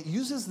amount. And it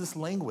uses this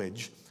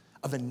language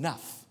of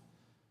enough.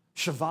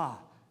 Shavah,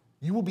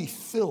 you will be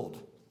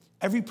filled.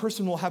 Every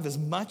person will have as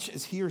much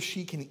as he or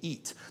she can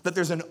eat. That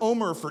there's an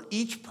omer for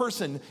each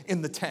person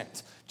in the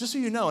tent. Just so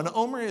you know, an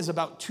omer is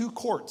about 2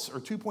 quarts or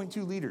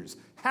 2.2 liters.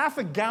 Half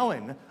a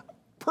gallon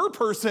per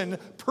person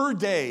per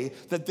day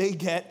that they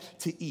get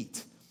to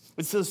eat.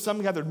 It says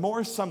some gathered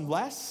more, some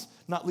less,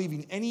 not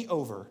leaving any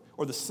over,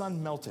 or the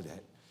sun melted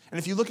it. And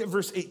if you look at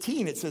verse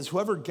 18, it says,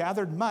 whoever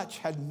gathered much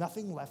had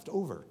nothing left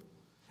over,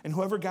 and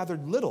whoever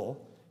gathered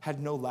little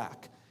had no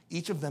lack.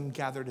 Each of them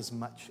gathered as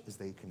much as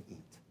they can eat.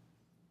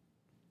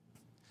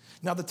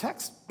 Now the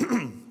text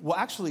will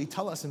actually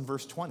tell us in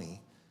verse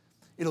 20,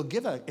 it'll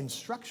give an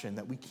instruction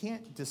that we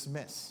can't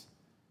dismiss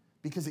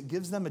because it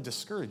gives them a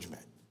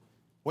discouragement.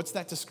 What's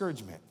that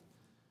discouragement?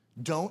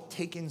 Don't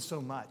take in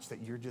so much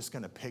that you're just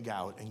going to pig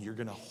out and you're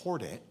going to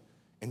hoard it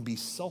and be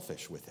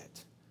selfish with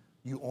it.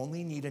 You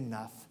only need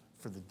enough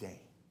for the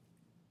day.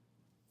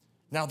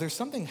 Now, there's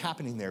something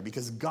happening there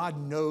because God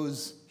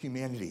knows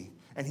humanity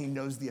and he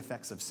knows the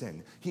effects of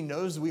sin. He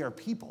knows we are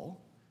people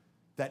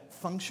that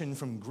function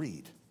from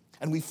greed,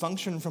 and we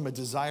function from a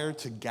desire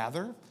to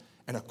gather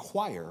and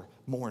acquire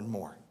more and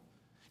more.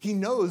 He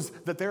knows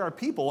that there are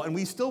people, and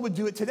we still would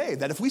do it today,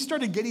 that if we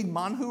started getting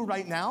manhu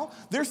right now,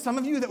 there's some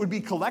of you that would be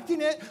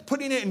collecting it,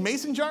 putting it in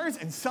mason jars,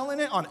 and selling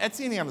it on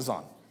Etsy and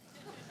Amazon.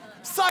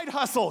 Side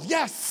hustle,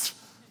 yes.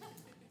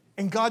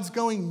 And God's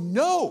going,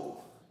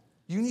 no.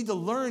 You need to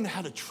learn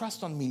how to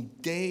trust on me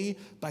day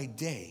by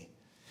day.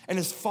 And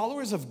as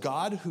followers of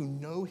God who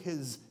know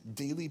his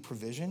daily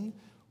provision,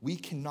 we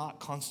cannot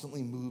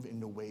constantly move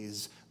into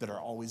ways that are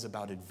always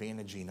about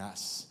advantaging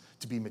us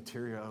to be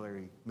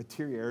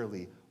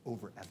materially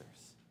over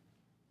others.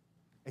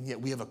 And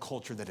yet we have a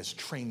culture that has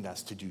trained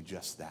us to do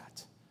just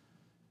that.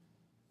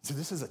 So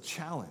this is a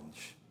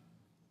challenge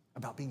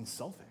about being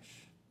selfish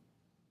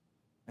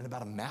and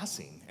about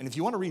amassing. And if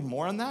you want to read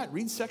more on that,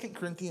 read 2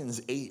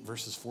 Corinthians 8,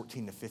 verses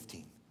 14 to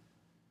 15,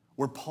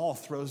 where Paul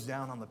throws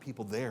down on the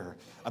people there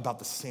about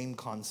the same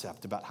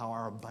concept, about how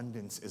our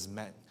abundance is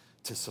meant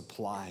to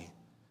supply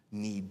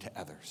need to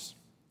others.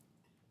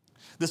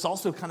 This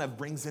also kind of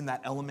brings in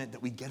that element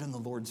that we get in the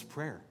Lord's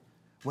Prayer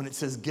when it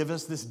says, give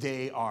us this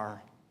day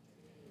our...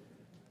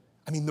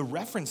 the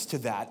reference to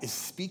that is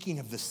speaking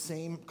of the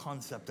same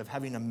concept of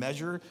having a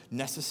measure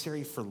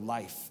necessary for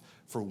life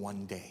for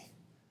one day.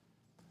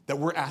 That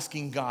we're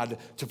asking God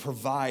to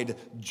provide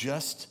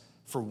just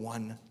for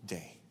one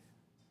day.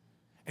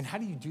 And how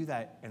do you do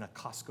that in a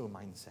Costco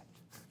mindset?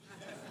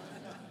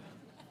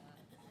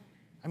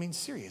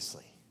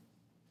 Seriously.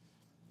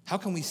 How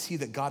can we see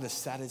that God is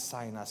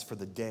satisfying us for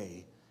the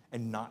day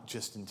and not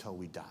just until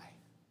we die?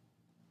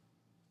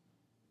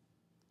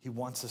 He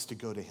wants us to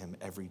go to him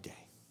every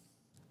day.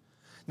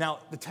 Now,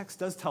 the text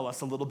does tell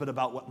us a little bit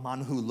about what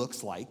manhu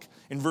looks like.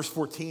 In verse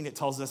 14, it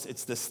tells us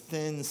it's this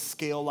thin,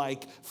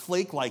 scale-like,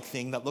 flake-like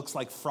thing that looks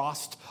like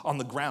frost on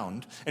the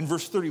ground. And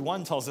verse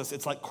 31 tells us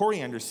it's like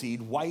coriander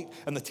seed, white,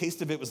 and the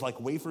taste of it was like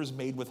wafers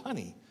made with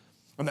honey.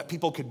 And that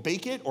people could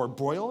bake it or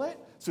broil it.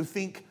 So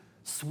think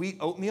sweet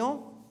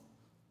oatmeal,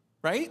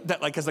 right?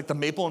 That is like the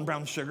maple and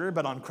brown sugar,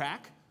 but on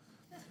crack.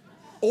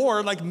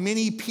 Or like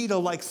mini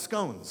pita-like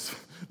scones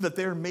that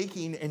they're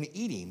making and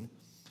eating.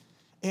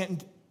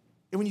 And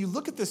when you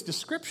look at this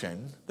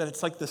description, that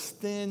it's like this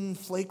thin,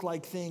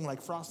 flake-like thing,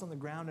 like frost on the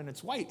ground, and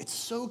it's white, it's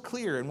so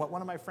clear. And what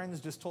one of my friends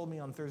just told me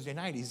on Thursday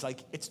night, he's like,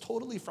 it's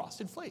totally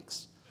Frosted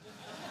Flakes.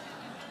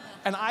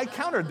 And I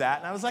countered that,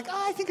 and I was like,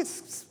 I think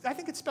it's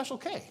Special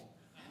K.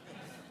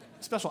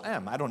 Special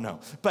M, I don't know.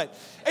 But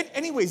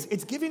anyways,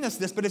 it's giving us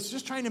this, but it's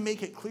just trying to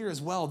make it clear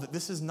as well that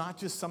this is not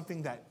just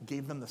something that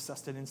gave them the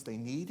sustenance they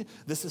need.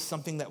 This is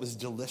something that was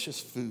delicious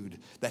food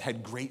that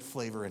had great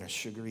flavor and a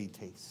sugary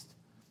taste.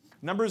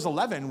 Numbers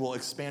 11 will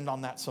expand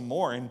on that some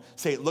more and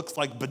say it looks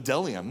like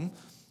bdellium,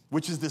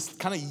 which is this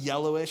kind of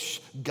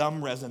yellowish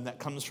gum resin that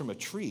comes from a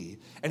tree.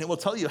 And it will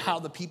tell you how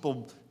the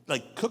people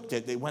cooked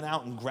it. They went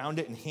out and ground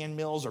it in hand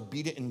mills or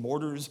beat it in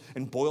mortars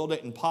and boiled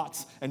it in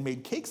pots and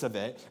made cakes of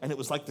it. And it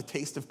was like the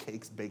taste of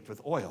cakes baked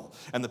with oil.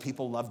 And the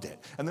people loved it.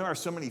 And there are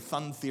so many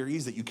fun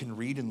theories that you can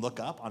read and look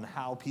up on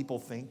how people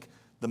think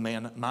the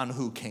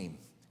manhu came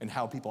and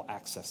how people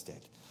accessed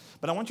it.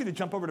 But I want you to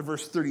jump over to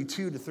verse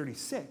 32 to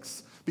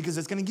 36 because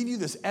it's going to give you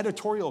this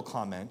editorial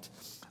comment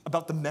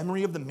about the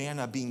memory of the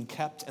manna being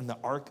kept in the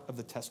Ark of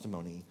the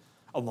Testimony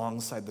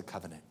alongside the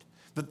covenant.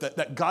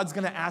 That God's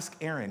going to ask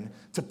Aaron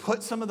to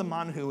put some of the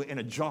manhu in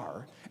a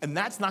jar, and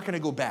that's not going to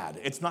go bad.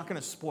 It's not going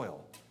to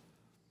spoil.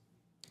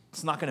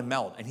 It's not going to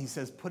melt. And he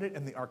says, put it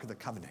in the Ark of the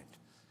Covenant.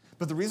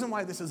 But the reason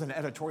why this is an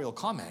editorial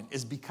comment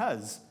is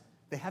because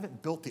they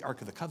haven't built the Ark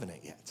of the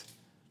Covenant yet.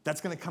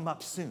 That's going to come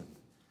up soon.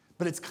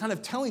 But it's kind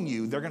of telling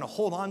you they're going to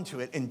hold on to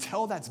it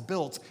until that's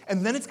built,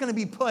 and then it's going to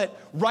be put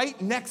right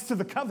next to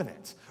the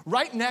covenant,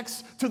 right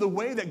next to the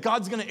way that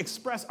God's going to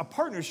express a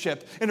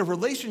partnership and a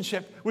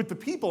relationship with the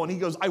people. And he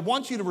goes, I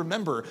want you to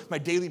remember my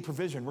daily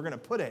provision. We're going to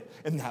put it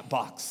in that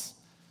box.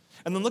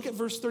 And then look at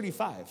verse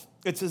 35.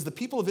 It says, the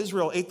people of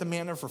Israel ate the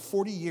manna for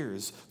 40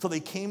 years till they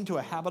came to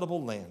a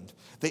habitable land.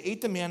 They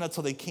ate the manna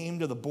till they came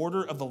to the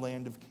border of the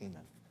land of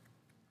Canaan.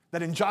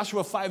 That in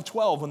Joshua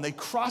 5:12, when they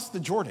cross the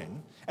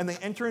Jordan and they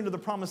enter into the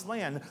promised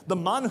land, the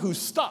manhu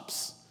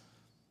stops.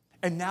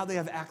 And now they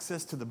have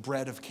access to the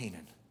bread of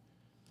Canaan.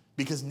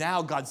 Because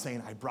now God's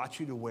saying, I brought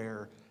you to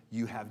where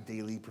you have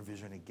daily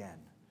provision again.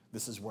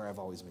 This is where I've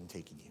always been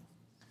taking you.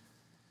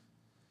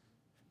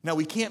 Now,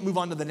 we can't move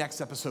on to the next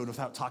episode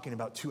without talking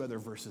about two other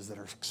verses that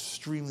are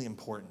extremely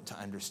important to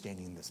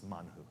understanding this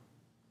manhu.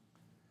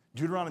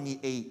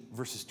 Deuteronomy 8,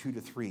 verses 2 to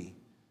 3.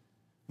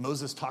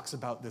 Moses talks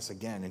about this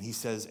again, and he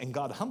says, and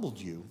God humbled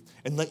you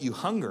and let you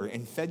hunger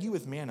and fed you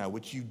with manna,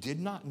 which you did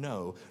not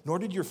know, nor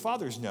did your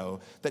fathers know,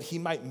 that he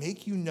might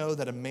make you know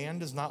that a man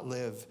does not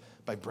live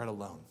by bread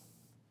alone,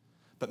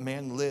 but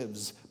man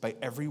lives by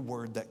every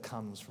word that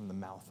comes from the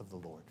mouth of the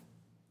Lord.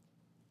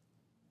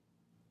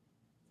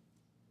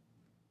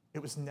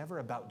 It was never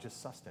about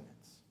just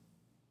sustenance.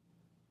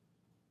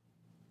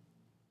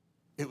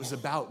 It was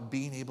about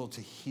being able to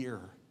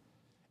hear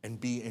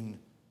and be in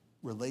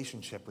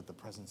relationship with the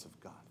presence of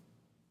God.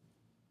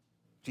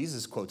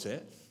 Jesus quotes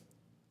it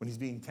when he's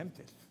being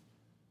tempted.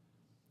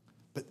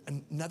 But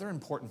another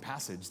important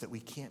passage that we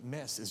can't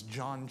miss is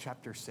John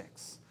chapter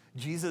 6.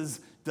 Jesus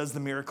does the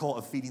miracle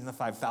of feeding the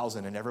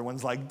 5,000, and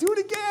everyone's like, do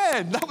it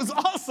again. That was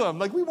awesome.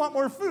 We want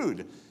more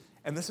food.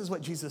 And this is what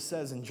Jesus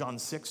says in John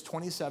 6,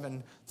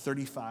 27,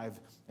 35,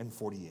 and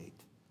 48.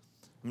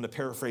 I'm going to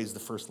paraphrase the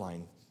first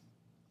line.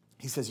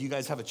 He says, you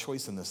guys have a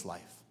choice in this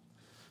life.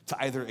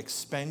 To either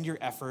expend your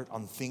effort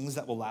on things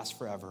that will last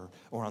forever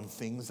or on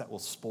things that will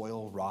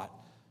spoil, rot,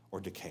 or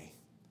decay.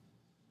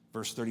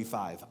 Verse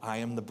 35, I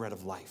am the bread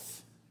of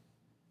life.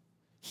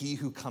 He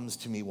who comes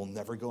to me will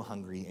never go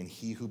hungry, and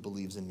he who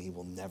believes in me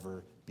will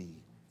never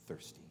be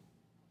thirsty.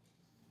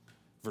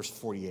 Verse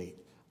 48,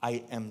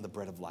 I am the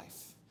bread of life.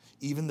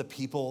 Even the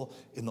people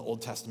in the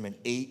Old Testament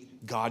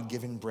ate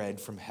God-given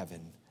bread from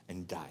heaven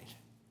and died.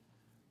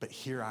 But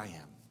here I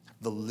am,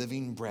 the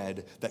living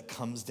bread that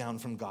comes down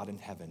from God in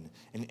heaven,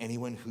 and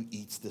anyone who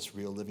eats this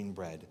real living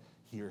bread,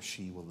 he or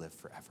she will live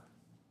forever.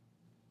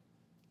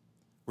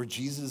 Where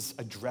Jesus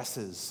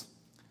addresses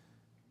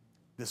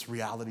this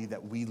reality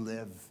that we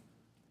live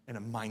in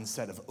a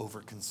mindset of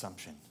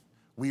overconsumption.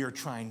 We are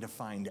trying to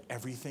find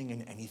everything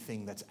and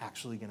anything that's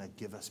actually going to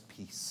give us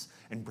peace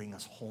and bring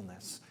us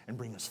wholeness and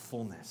bring us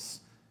fullness.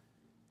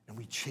 And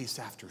we chase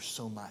after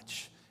so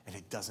much, and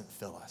it doesn't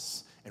fill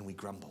us, and we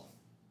grumble.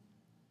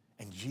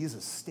 And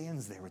Jesus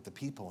stands there with the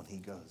people, and he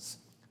goes,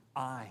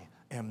 I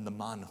am the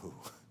manhu.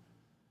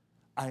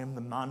 I am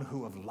the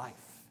manhu of life.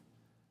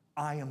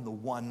 I am the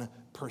one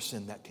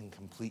person that can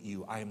complete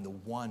you. I am the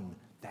one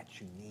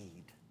that you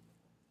need.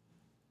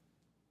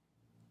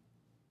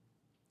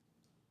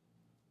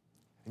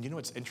 And you know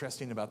what's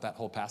interesting about that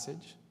whole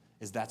passage?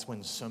 Is that's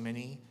when so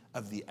many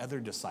of the other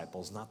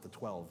disciples, not the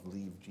 12,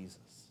 leave Jesus.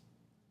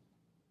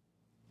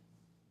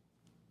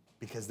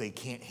 Because they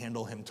can't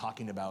handle him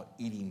talking about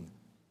eating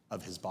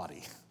of his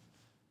body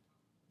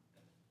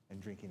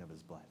and drinking of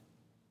his blood.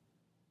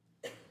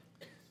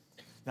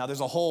 Now,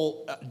 there's a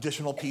whole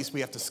additional piece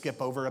we have to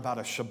skip over about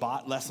a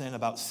Shabbat lesson,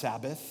 about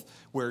Sabbath,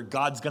 where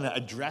God's going to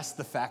address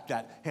the fact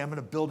that, hey, I'm going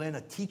to build in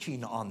a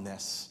teaching on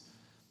this.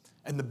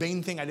 And the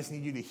main thing I just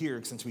need you to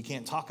hear, since we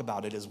can't talk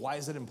about it, is why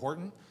is it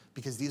important?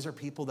 Because these are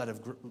people that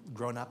have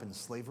grown up in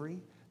slavery,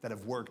 that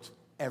have worked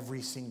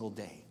every single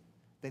day.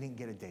 They didn't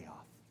get a day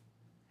off.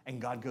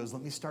 And God goes,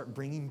 let me start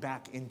bringing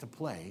back into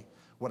play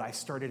what I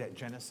started at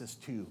Genesis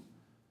 2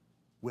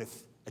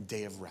 with a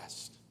day of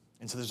rest.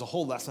 And so there's a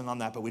whole lesson on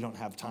that, but we don't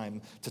have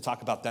time to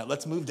talk about that.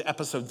 Let's move to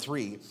episode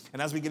 3.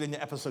 And as we get into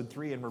episode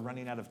 3 and we're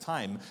running out of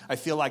time, I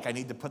feel like I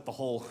need to put the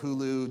whole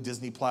Hulu,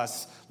 Disney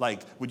Plus,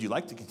 like, would you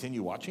like to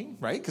continue watching,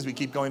 right? Because we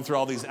keep going through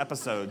all these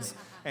episodes.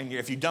 And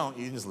if you don't,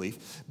 you can just leave.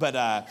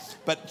 But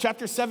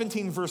chapter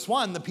 17, verse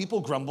 1, the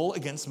people grumble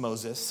against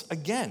Moses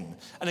again.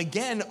 And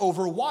again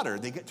over water.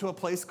 They get to a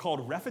place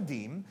called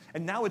Rephidim.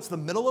 And now it's the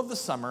middle of the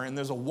summer, and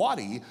there's a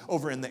wadi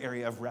over in the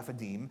area of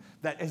Rephidim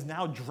that is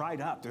now dried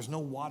up. There's no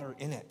water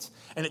in it.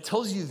 And it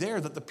tells you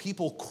there that the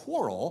people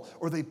quarrel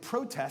or they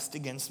protest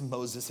against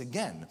Moses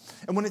again.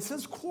 And when it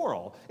says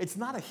quarrel, it's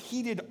not a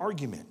heated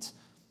argument.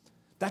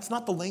 That's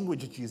not the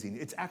language it's using.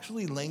 It's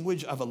actually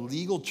language of a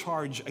legal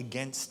charge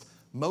against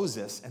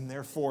Moses and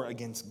therefore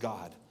against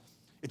God.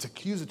 It's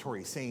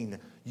accusatory, saying,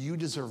 you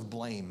deserve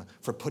blame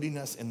for putting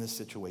us in this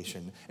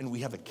situation, and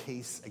we have a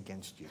case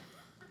against you.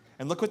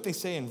 And look what they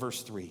say in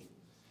verse 3.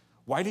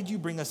 Why did you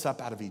bring us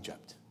up out of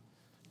Egypt?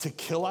 To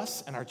kill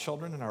us and our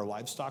children and our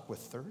livestock with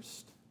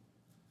thirst?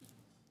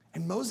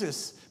 And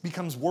Moses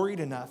becomes worried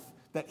enough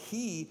that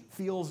he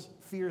fears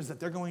that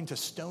they're going to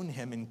stone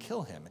him and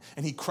kill him.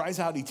 And he cries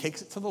out, he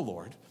takes it to the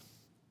Lord.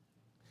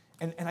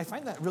 And I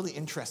find that really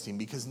interesting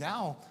because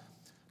now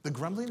the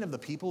grumbling of the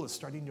people is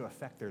starting to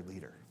affect their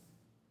leader.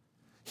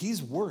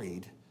 He's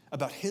worried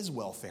about his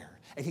welfare,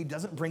 and he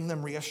doesn't bring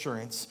them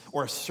reassurance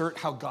or assert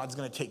how God's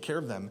going to take care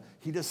of them.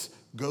 He just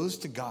goes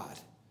to God.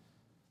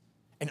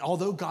 And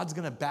although God's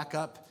going to back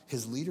up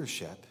his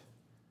leadership,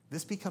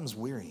 this becomes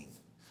wearying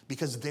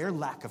because their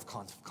lack of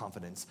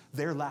confidence,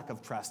 their lack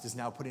of trust is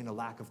now putting a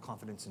lack of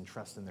confidence and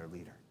trust in their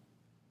leader.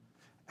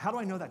 How do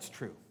I know that's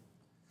true?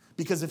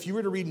 Because if you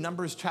were to read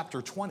Numbers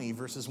chapter 20,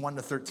 verses 1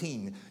 to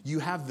 13, you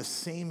have the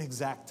same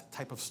exact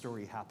type of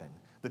story happen.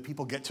 The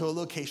people get to a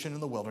location in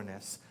the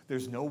wilderness,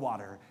 there's no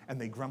water, and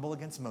they grumble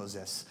against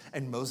Moses,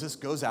 and Moses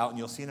goes out, and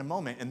you'll see in a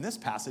moment, in this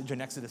passage, in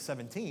Exodus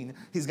 17,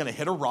 he's going to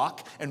hit a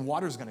rock, and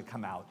water's going to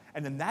come out.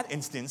 And in that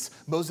instance,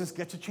 Moses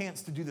gets a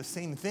chance to do the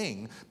same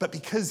thing, but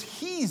because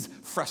he's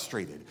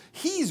frustrated,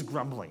 he's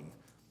grumbling,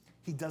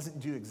 he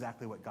doesn't do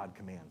exactly what God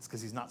commands,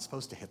 because he's not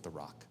supposed to hit the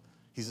rock.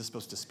 He's just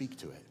supposed to speak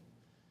to it.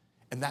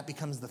 And that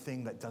becomes the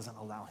thing that doesn't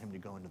allow him to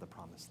go into the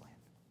promised land.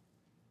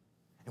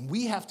 And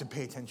we have to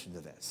pay attention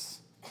to this.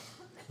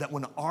 That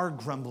when our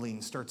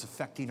grumbling starts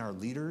affecting our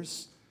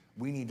leaders,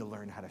 we need to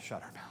learn how to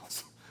shut our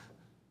mouths.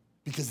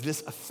 Because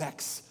this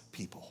affects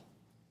people.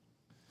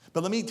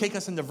 But let me take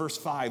us into verse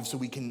 5 so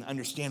we can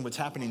understand what's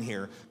happening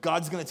here.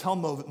 God's going to tell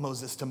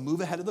Moses to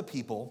move ahead of the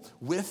people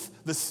with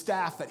the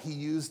staff that he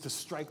used to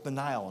strike the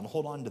Nile, and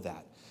hold on to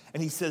that.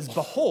 And he says,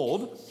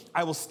 behold,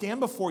 I will stand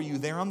before you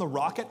there on the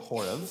rock at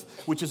Horeb,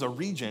 which is a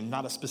region,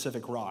 not a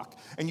specific rock.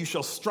 And you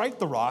shall strike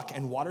the rock,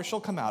 and water shall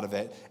come out of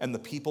it, and the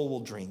people will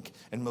drink.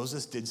 And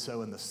Moses did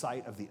so in the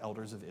sight of the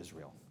elders of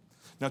Israel.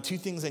 Now, two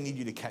things I need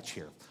you to catch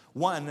here.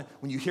 One,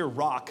 when you hear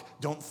rock,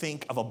 don't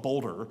think of a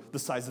boulder the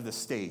size of this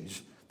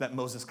stage that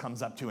Moses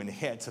comes up to and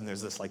hits, and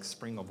there's this like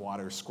spring of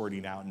water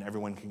squirting out, and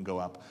everyone can go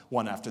up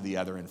one after the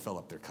other and fill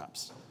up their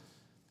cups.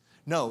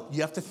 No,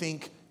 you have to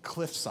think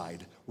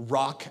cliffside,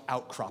 rock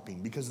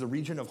outcropping, because the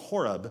region of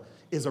Horeb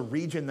is a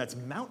region that's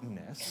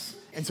mountainous.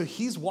 And so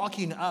he's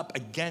walking up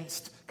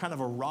against kind of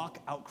a rock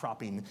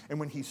outcropping. And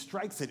when he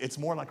strikes it, it's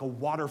more like a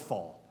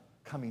waterfall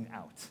coming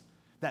out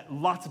that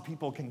lots of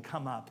people can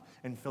come up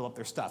and fill up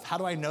their stuff. How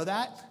do I know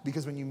that?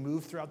 Because when you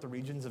move throughout the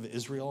regions of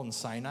Israel and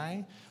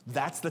Sinai,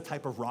 that's the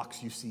type of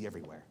rocks you see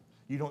everywhere.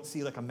 You don't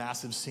see like a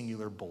massive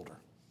singular boulder.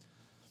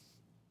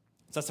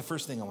 So that's the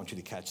first thing I want you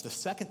to catch. The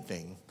second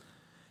thing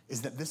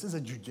is that this is a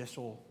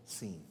judicial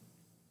scene.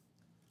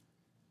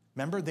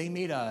 Remember, they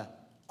made a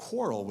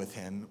quarrel with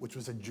him, which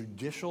was a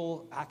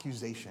judicial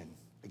accusation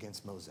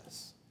against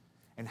Moses.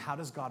 And how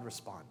does God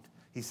respond?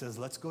 He says,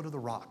 let's go to the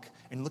rock.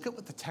 And look at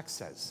what the text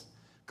says.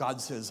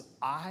 God says,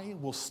 I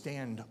will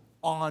stand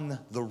on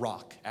the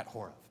rock at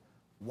Horeb.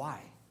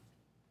 Why?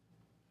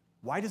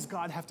 Why does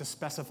God have to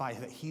specify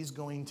that he's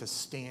going to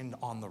stand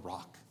on the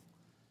rock?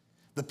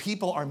 The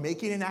people are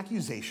making an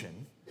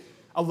accusation,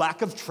 a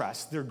lack of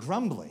trust, they're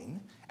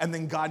grumbling, and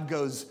then God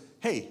goes,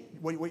 hey,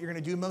 what you're going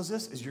to do,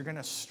 Moses, is you're going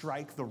to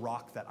strike the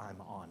rock that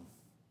I'm on.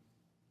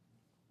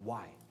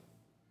 Why?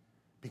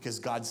 Because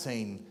God's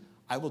saying,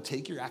 I will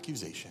take your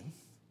accusation,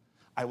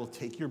 I will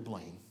take your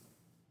blame,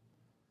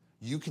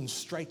 you can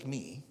strike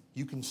me,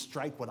 you can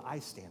strike what I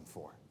stand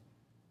for,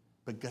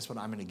 but guess what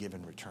I'm going to give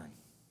in return?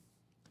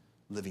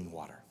 Living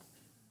water.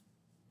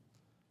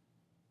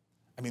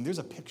 I mean, there's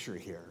a picture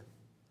here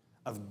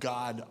of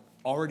God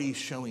already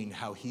showing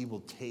how he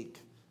will take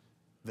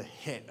the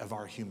hit of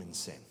our human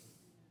sin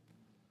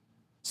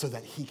so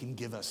that he can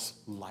give us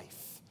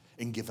life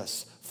and give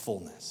us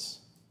fullness.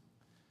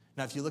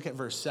 Now, if you look at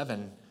verse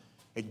 7,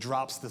 it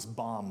drops this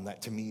bomb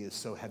that to me is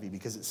so heavy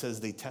because it says,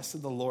 they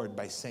tested the Lord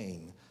by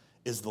saying,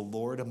 is the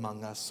Lord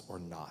among us or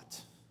not?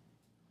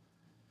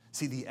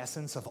 See, the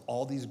essence of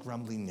all these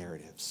grumbling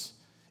narratives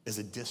is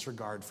a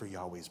disregard for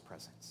Yahweh's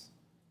presence.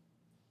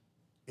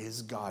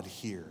 Is God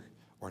here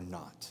or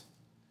not?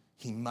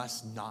 He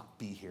must not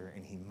be here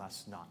and he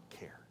must not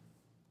care.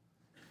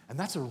 And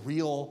that's a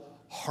real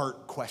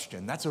heart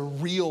question. That's a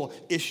real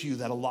issue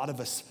that a lot of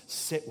us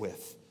sit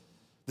with.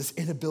 This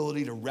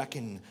inability to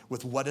reckon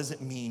with what does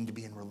it mean to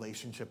be in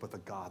relationship with a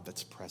God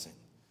that's present.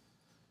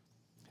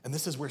 And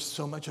this is where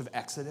so much of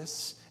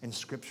Exodus and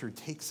Scripture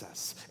takes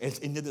us. It's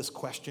into this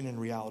question and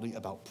reality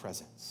about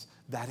presence.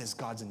 That is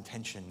God's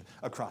intention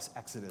across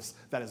Exodus.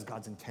 That is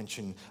God's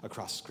intention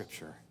across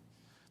Scripture.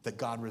 That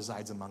God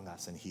resides among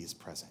us and he is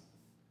present.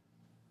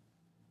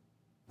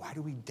 Why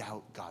do we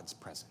doubt God's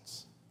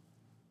presence?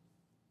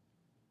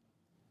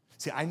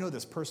 See, I know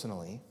this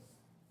personally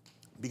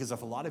because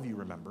if a lot of you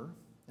remember,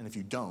 and if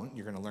you don't,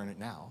 you're going to learn it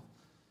now.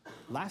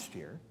 Last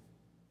year,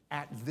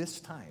 at this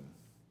time,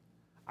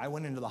 I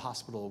went into the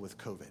hospital with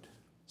COVID,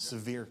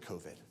 severe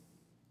COVID.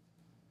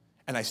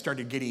 And I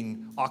started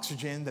getting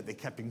oxygen that they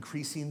kept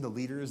increasing the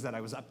liters, that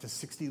I was up to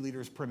 60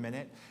 liters per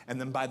minute. And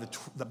then by the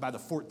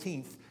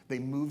 14th, they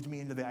moved me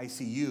into the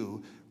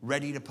ICU,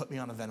 ready to put me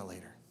on a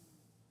ventilator.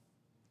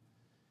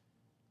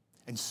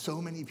 And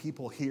so many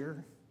people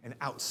here and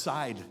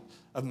outside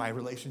of my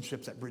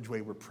relationships at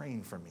Bridgeway were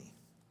praying for me.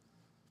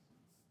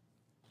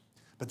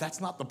 But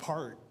that's not the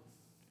part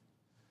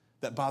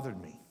that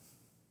bothered me.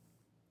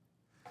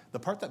 The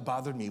part that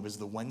bothered me was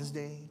the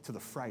Wednesday to the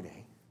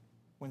Friday,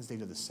 Wednesday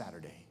to the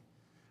Saturday,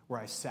 where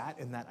I sat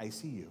in that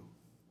ICU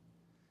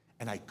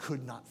and I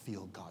could not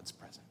feel God's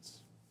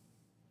presence.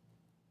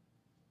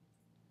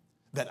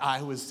 That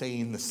I was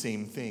saying the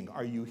same thing.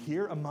 Are you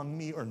here among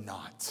me or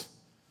not?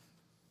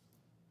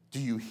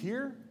 Do you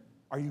hear?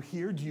 Are you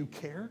here? Do you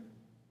care?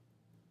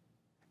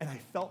 And I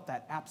felt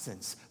that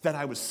absence, that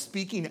I was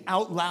speaking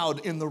out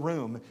loud in the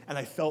room, and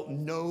I felt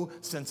no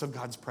sense of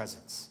God's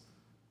presence.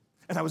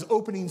 And I was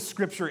opening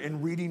Scripture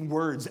and reading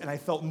words, and I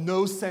felt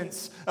no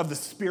sense of the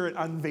Spirit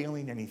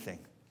unveiling anything.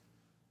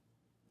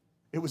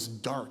 It was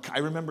dark. I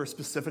remember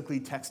specifically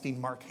texting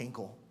Mark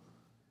Hinkle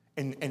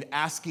and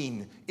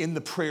asking in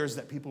the prayers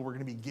that people were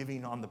going to be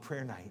giving on the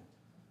prayer night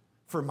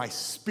for my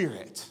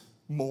spirit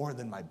more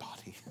than my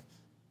body.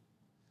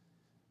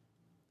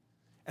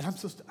 And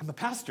I'm a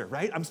pastor,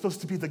 right? I'm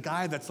supposed to be the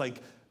guy that's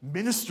like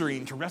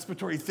ministering to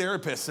respiratory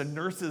therapists and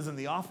nurses in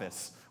the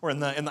office or in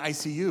the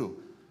ICU.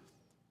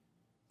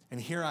 And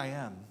here I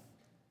am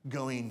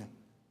going,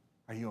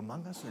 are you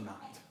among us or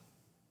not?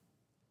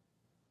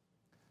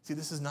 See,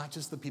 this is not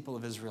just the people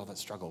of Israel that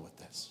struggle with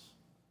this.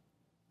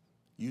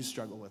 You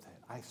struggle with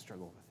it. I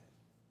struggle with it.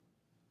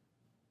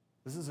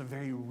 This is a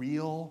very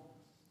real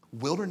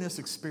wilderness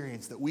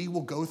experience that we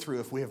will go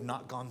through if we have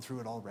not gone through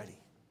it already.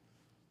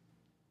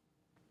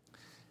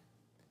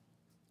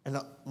 And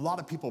a lot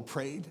of people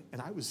prayed,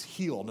 and I was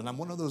healed. And I'm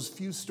one of those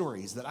few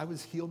stories that I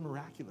was healed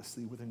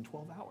miraculously within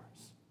 12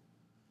 hours.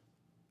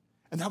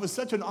 And that was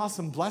such an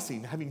awesome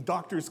blessing, having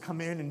doctors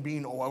come in and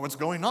being, oh, what's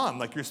going on?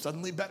 Like, you're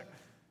suddenly better.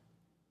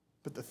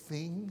 But the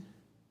thing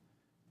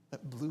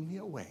that blew me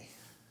away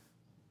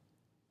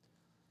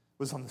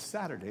was on the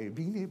Saturday,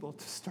 being able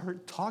to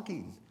start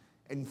talking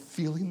and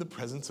feeling the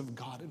presence of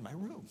God in my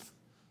room.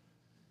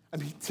 I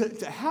mean,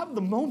 to have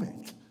the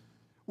moment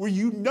where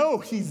you know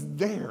he's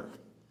there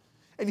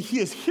and he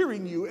is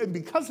hearing you, and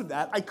because of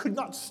that, I could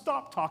not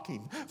stop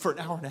talking for an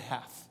hour and a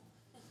half.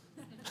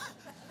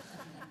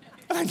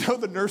 And I know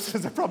the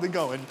nurses are probably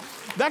going,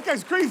 that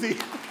guy's crazy.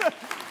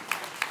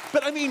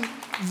 But I mean,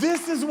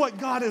 this is what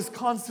God is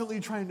constantly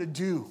trying to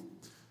do.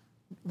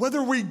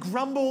 Whether we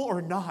grumble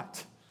or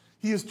not,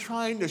 he is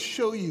trying to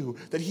show you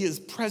that he is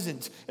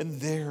present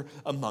and there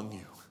among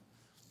you.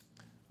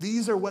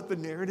 These are what the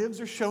narratives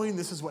are showing.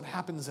 This is what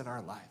happens in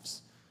our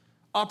lives.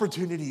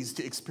 Opportunities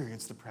to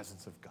experience the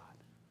presence of God.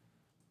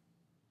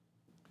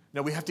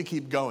 Now we have to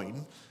keep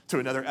going to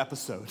another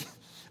episode.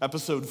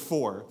 Episode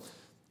 4.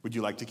 Would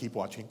you like to keep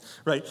watching?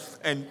 Right?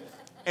 And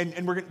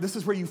And this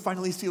is where you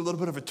finally see a little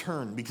bit of a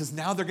turn, because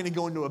now they're going to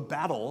go into a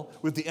battle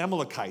with the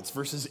Amalekites,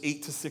 verses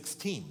 8 to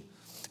 16.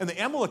 And the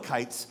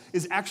Amalekites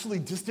is actually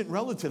distant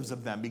relatives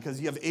of them, because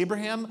you have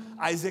Abraham,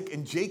 Isaac,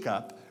 and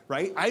Jacob,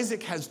 right?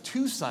 Isaac has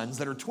two sons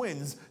that are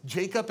twins,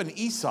 Jacob and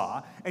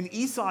Esau. And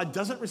Esau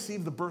doesn't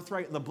receive the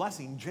birthright and the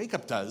blessing,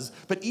 Jacob does.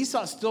 But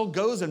Esau still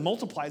goes and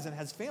multiplies and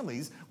has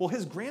families. Well,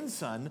 his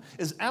grandson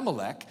is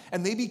Amalek,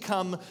 and they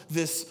become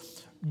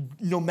this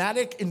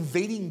nomadic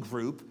invading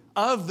group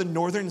of the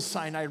northern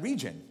Sinai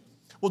region.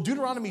 Well,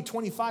 Deuteronomy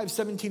 25,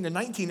 17 to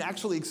 19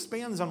 actually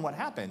expands on what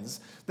happens,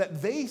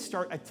 that they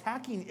start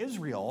attacking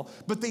Israel,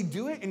 but they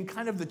do it in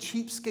kind of the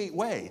cheapskate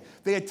way.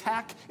 They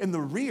attack in the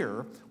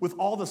rear with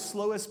all the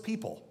slowest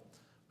people.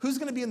 Who's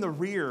going to be in the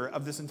rear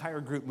of this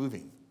entire group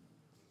moving?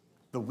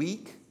 The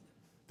weak,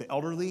 the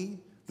elderly,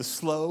 the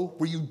slow,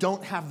 where you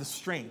don't have the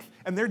strength.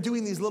 And they're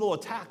doing these little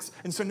attacks.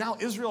 And so now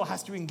Israel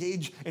has to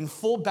engage in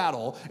full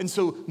battle. And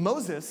so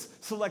Moses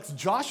selects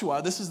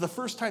Joshua. This is the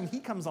first time he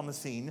comes on the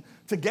scene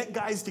to get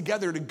guys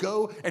together to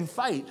go and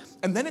fight.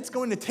 And then it's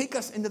going to take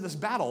us into this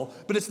battle,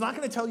 but it's not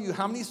going to tell you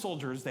how many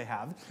soldiers they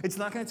have. It's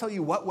not going to tell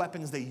you what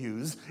weapons they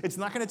use. It's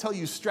not going to tell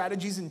you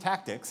strategies and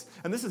tactics.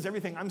 And this is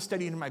everything I'm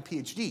studying in my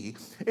PhD.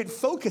 It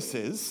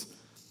focuses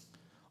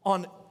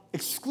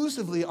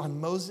exclusively on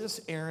Moses,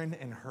 Aaron,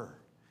 and Hur.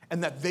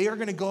 And that they are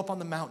going to go up on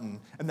the mountain,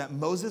 and that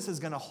Moses is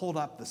going to hold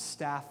up the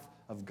staff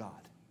of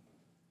God.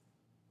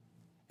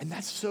 And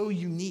that's so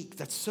unique.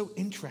 That's so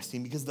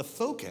interesting, because the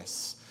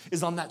focus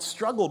is on that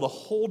struggle to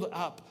hold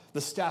up the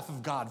staff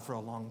of God for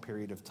a long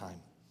period of time.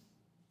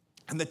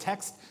 And the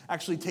text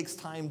actually takes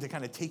time to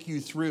kind of take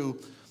you through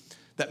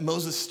that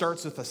Moses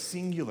starts with a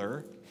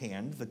singular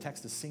hand, the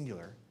text is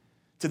singular,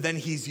 to then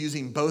he's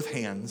using both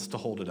hands to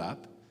hold it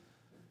up,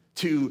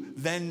 to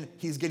then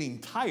he's getting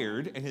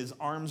tired and his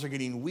arms are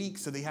getting weak,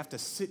 so they have to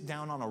sit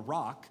down on a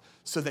rock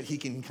so that he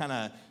can kind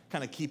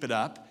of keep it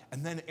up.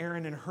 And then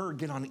Aaron and Hur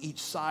get on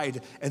each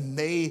side and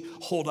they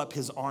hold up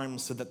his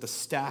arms so that the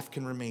staff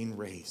can remain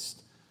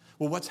raised.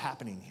 Well, what's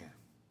happening here?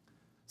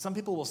 Some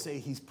people will say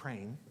he's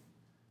praying,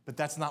 but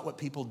that's not what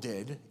people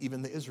did,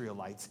 even the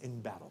Israelites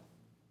in battle.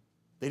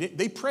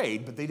 They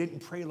prayed, but they didn't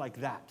pray like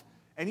that.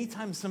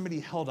 Anytime somebody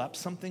held up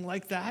something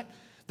like that,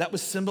 that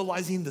was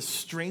symbolizing the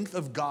strength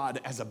of God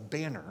as a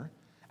banner,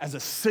 as a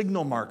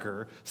signal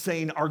marker,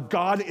 saying our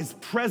God is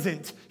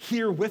present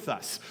here with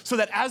us. So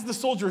that as the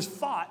soldiers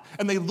fought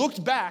and they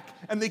looked back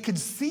and they could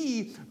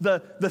see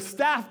the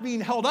staff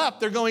being held up,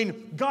 they're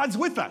going, God's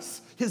with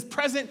us. He's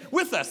present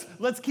with us.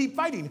 Let's keep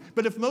fighting.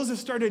 But if Moses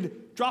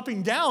started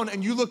dropping down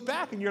and you look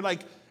back and you're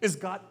like, is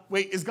God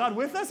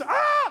with us?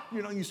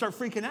 And you start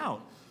freaking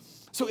out.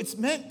 So it's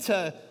meant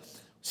to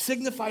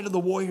signify to the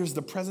warriors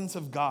the presence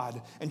of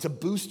God and to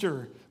boost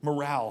their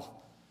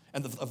morale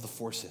of the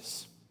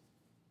forces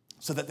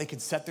so that they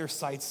could set their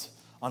sights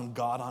on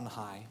God on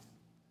high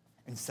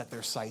and set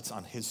their sights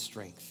on his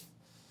strength,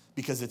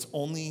 because it's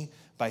only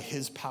by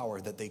his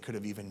power that they could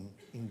have even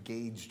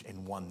engaged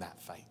and won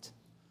that fight.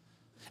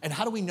 And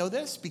how do we know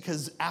this?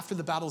 Because after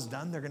the battle's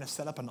done, they're going to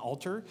set up an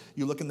altar.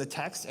 You look in the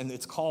text and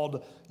it's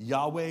called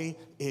Yahweh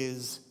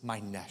is my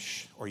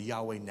Nesh, or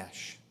Yahweh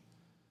Nesh.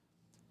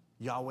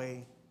 Yahweh,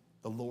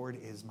 the Lord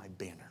is my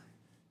banner.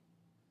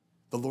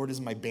 The Lord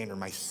is my banner,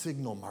 my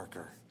signal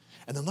marker.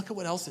 And then look at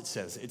what else it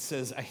says. It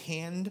says, a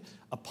hand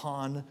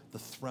upon the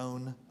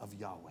throne of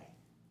Yahweh.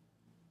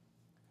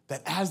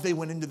 That as they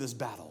went into this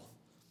battle,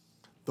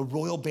 the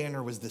royal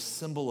banner was this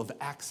symbol of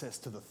access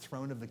to the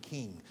throne of the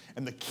king.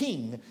 And the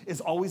king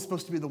is always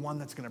supposed to be the one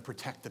that's going to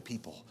protect the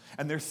people.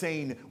 And they're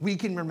saying, we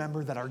can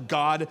remember that our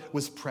God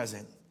was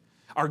present.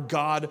 Our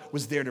God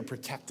was there to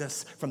protect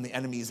us from the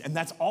enemies. And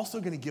that's also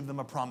going to give them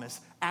a promise.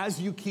 As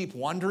you keep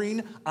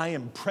wandering, I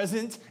am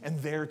present and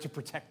there to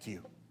protect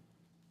you.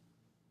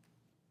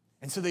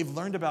 And so they've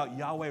learned about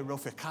Yahweh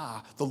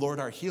Rophekah, the Lord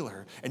our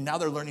healer. And now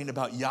they're learning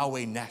about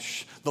Yahweh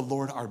Nesh, the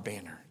Lord our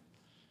banner.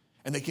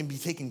 And they can be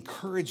taking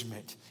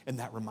encouragement in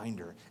that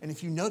reminder. And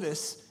if you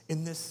notice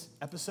in this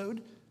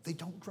episode, they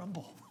don't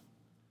grumble.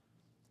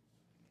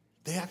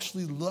 They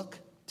actually look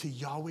to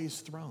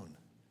Yahweh's throne.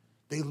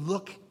 They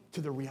look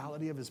to the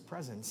reality of his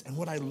presence. And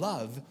what I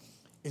love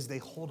is they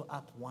hold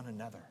up one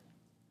another.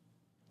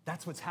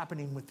 That's what's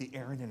happening with the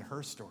Aaron and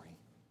Hur story.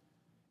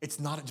 It's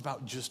not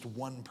about just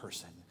one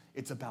person.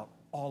 It's about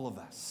all of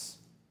us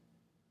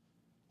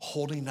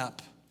holding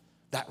up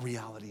that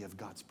reality of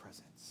God's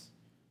presence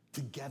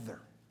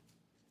together.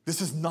 This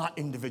is not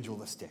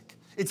individualistic.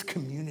 It's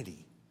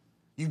community.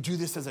 You do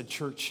this as a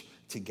church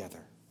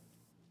together.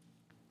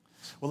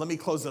 Well, let me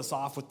close this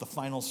off with the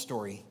final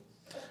story,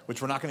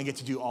 which we're not going to get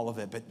to do all of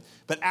it.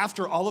 But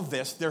after all of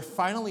this, they're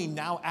finally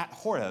now at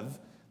Horeb,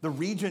 the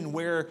region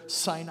where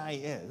Sinai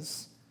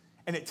is.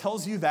 And it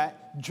tells you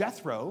that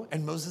Jethro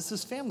and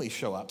Moses' family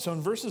show up. So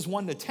in verses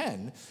 1 to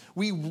 10,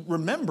 we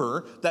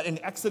remember that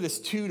in Exodus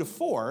 2 to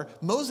 4,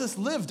 Moses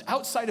lived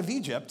outside of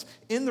Egypt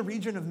in the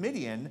region of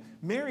Midian,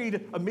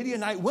 married a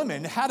Midianite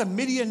woman, had a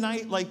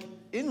Midianite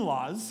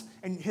in-laws,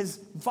 and his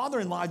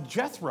father-in-law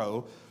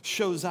Jethro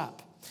shows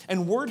up.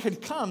 And word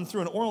had come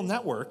through an oral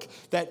network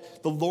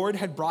that the Lord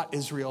had brought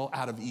Israel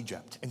out of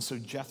Egypt. And so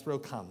Jethro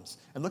comes.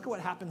 And look at what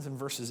happens in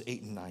verses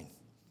 8 and 9.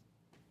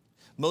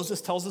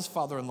 Moses tells his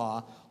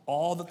father-in-law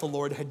all that the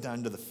Lord had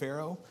done to the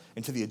Pharaoh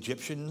and to the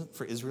Egyptian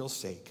for Israel's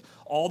sake,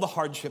 all the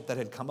hardship that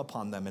had come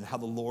upon them and how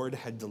the Lord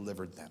had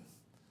delivered them.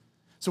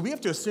 So we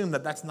have to assume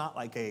that that's not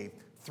like a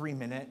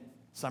 3-minute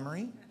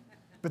summary,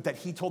 but that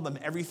he told them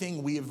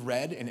everything we have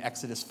read in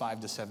Exodus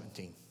 5 to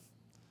 17.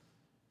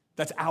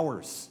 That's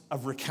hours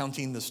of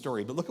recounting the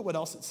story. But look at what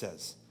else it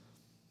says.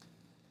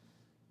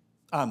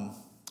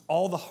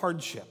 All the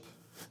hardship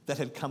that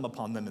had come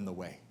upon them in the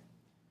way.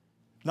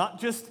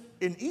 Not just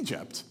in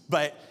Egypt,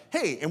 but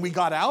hey, and we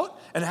got out,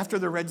 and after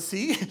the Red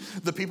Sea,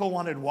 the people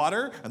wanted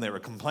water, and they were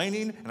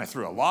complaining, and I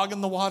threw a log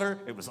in the water.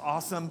 It was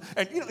awesome.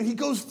 And he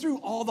goes through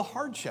all the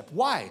hardship.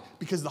 Why?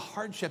 Because the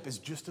hardship is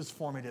just as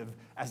formative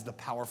as the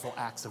powerful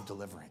acts of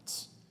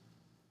deliverance.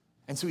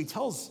 And so he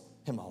tells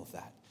him all of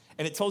that.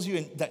 And it tells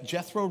you that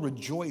Jethro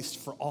rejoiced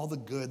for all the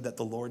good that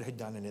the Lord had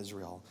done in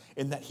Israel,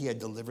 and that he had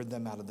delivered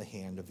them out of the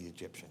hand of the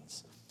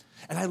Egyptians.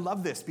 And I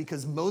love this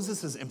because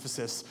Moses'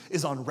 emphasis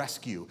is on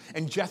rescue,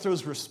 and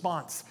Jethro's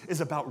response is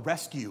about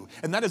rescue.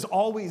 And that is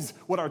always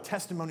what our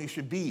testimony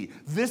should be.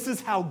 This is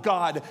how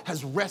God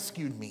has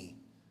rescued me.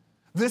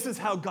 This is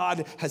how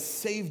God has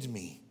saved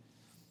me.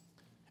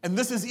 And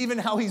this is even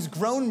how he's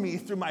grown me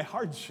through my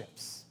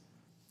hardships.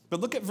 But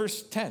look at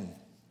verse 10.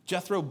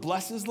 Jethro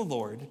blesses the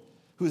Lord,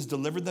 who has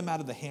delivered them out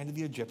of the hand of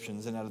the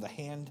Egyptians and out of the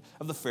hand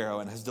of the Pharaoh,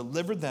 and has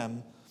delivered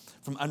them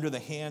from under the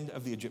hand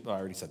of the Egyptians. Oh, I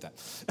already said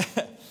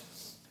that.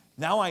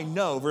 Now I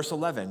know, verse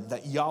 11,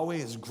 that Yahweh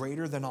is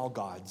greater than all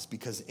gods,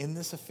 because in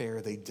this affair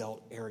they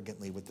dealt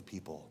arrogantly with the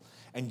people.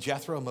 And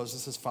Jethro,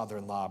 Moses'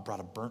 father-in-law, brought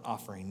a burnt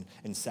offering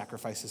and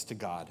sacrifices to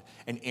God.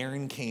 And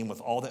Aaron came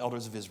with all the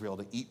elders of Israel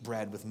to eat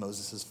bread with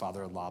Moses'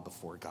 father-in-law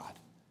before God.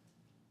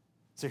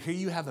 So here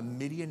you have a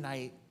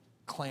Midianite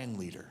clan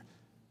leader,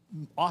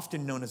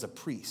 often known as a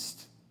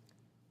priest,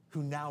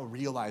 who now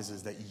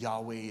realizes that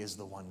Yahweh is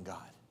the one God.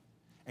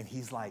 And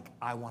he's like,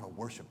 I want to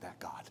worship that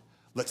God.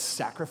 Let's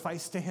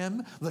sacrifice to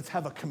him. Let's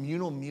have a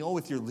communal meal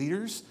with your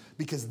leaders,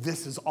 because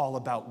this is all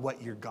about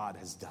what your God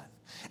has done.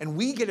 And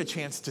we get a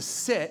chance to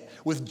sit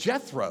with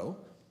Jethro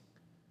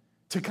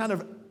to kind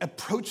of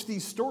approach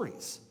these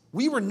stories.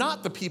 We were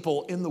not the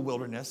people in the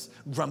wilderness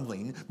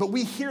grumbling, but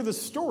we hear the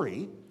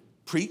story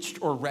preached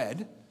or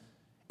read,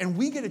 and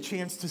we get a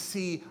chance to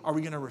see, are we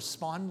going to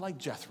respond like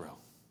Jethro?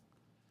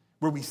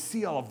 Where we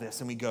see all of this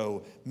and we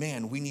go,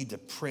 man, we need to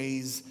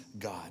praise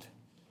God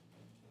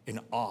in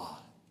awe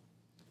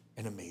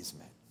and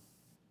amazement.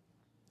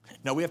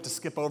 Now we have to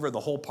skip over the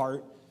whole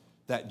part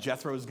that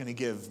Jethro is going to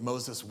give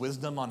Moses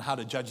wisdom on how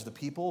to judge the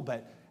people.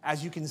 But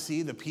as you can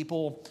see, the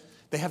people,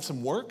 they have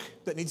some work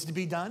that needs to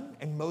be done.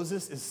 And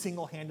Moses is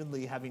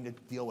single-handedly having to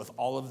deal with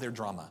all of their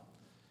drama.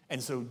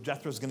 And so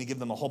Jethro is going to give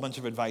them a whole bunch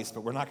of advice,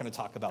 but we're not going to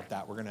talk about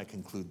that. We're going to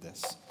conclude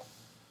this.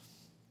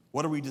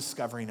 What are we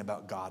discovering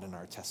about God in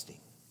our testing?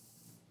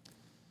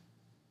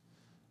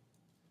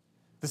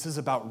 This is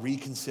about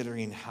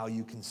reconsidering how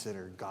you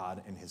consider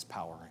God and his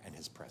power and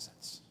his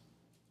presence.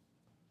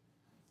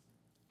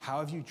 How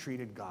have you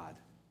treated God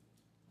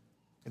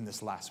in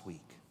this last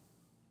week?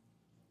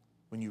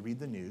 When you read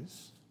the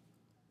news,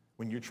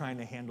 when you're trying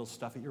to handle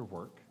stuff at your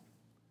work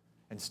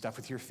and stuff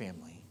with your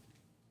family,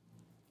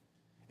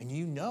 and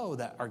you know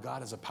that our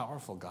God is a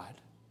powerful God.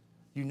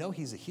 You know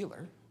he's a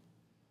healer.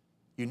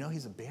 You know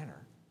he's a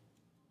banner.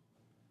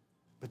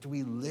 But do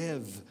we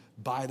live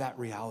by that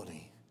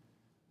reality?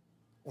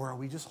 Or are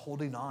we just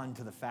holding on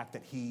to the fact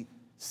that he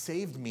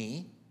saved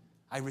me,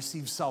 I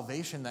received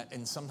salvation that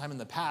in sometime in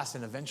the past,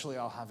 and eventually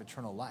I'll have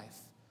eternal life?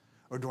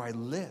 Or do I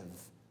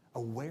live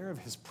aware of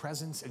his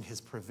presence and his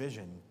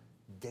provision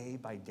day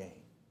by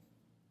day?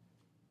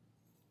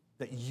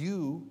 That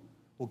you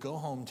will go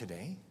home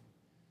today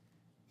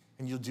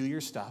and you'll do your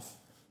stuff,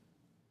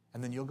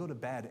 and then you'll go to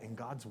bed and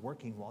God's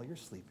working while you're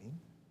sleeping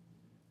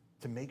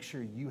to make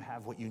sure you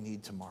have what you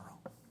need tomorrow.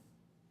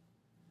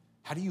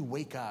 How do you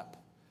wake up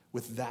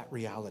with that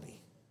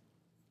reality?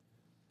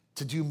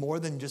 To do more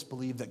than just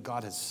believe that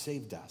God has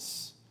saved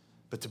us,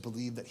 but to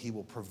believe that he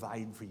will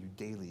provide for you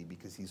daily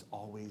because he's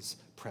always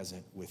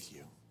present with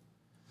you.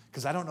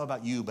 Because I don't know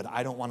about you, but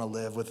I don't want to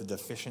live with a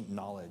deficient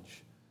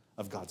knowledge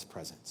of God's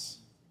presence,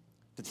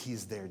 that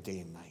he's there day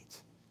and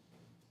night.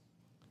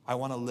 I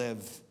want to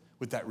live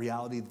with that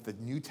reality that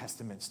the New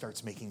Testament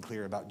starts making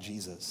clear about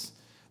Jesus,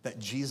 that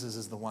Jesus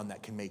is the one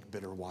that can make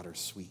bitter water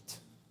sweet.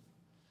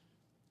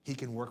 He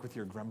can work with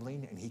your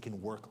grumbling, and he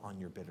can work on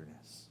your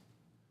bitterness.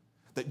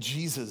 That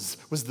Jesus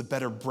was the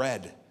better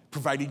bread,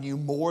 providing you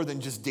more than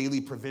just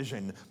daily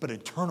provision, but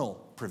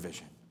eternal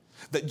provision.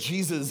 That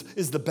Jesus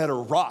is the better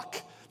rock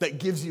that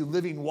gives you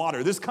living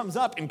water. This comes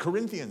up in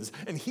Corinthians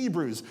and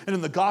Hebrews and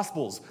in the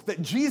Gospels,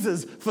 that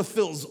Jesus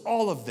fulfills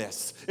all of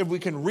this. If we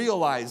can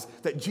realize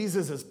that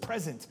Jesus is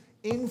present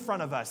in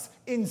front of us,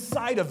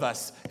 inside of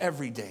us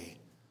every day.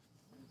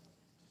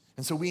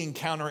 And so we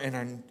encounter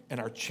and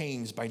are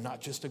changed by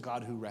not just a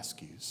God who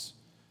rescues,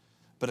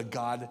 but a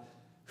God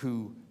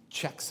who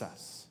checks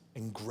us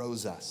and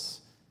grows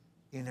us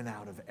in and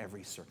out of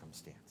every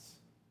circumstance.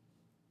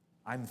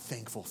 I'm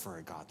thankful for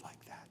a God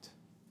like that.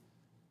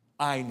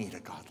 I need a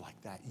God like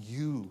that.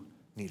 You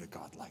need a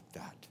God like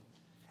that.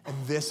 And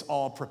this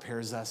all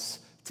prepares us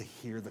to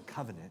hear the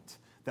covenant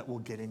that we'll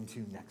get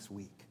into next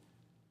week.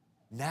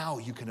 Now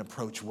you can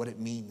approach what it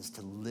means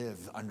to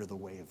live under the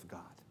way of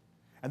God.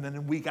 And then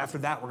a week after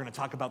that, we're going to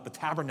talk about the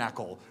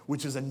tabernacle,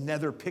 which is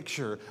another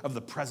picture of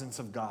the presence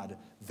of God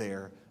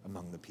there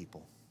among the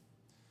people.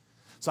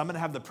 So I'm going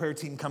to have the prayer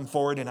team come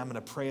forward, and I'm going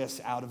to pray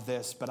us out of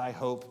this, but I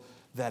hope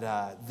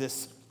that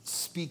this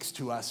speaks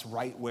to us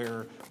right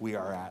where we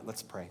are at.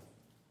 Let's pray.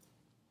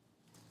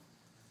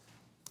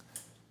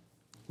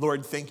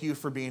 Lord, thank you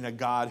for being a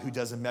God who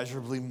does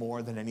immeasurably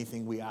more than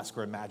anything we ask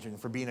or imagine,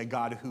 for being a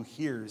God who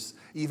hears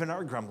even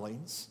our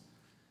grumblings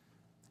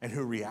and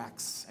who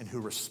reacts and who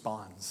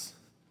responds.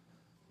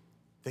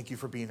 Thank you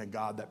for being a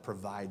God that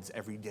provides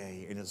every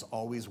day and is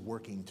always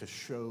working to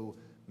show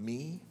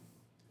me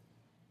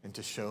and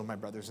to show my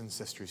brothers and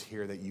sisters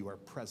here that you are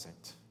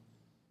present.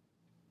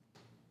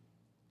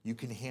 You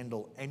can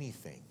handle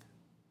anything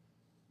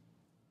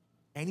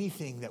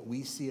that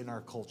we see in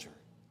our culture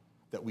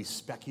that we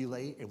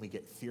speculate and we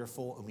get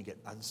fearful and we get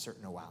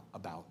uncertain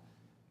about,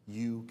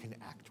 you can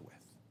act with.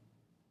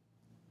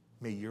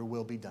 May your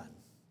will be done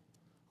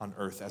on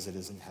earth as it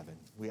is in heaven.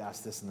 We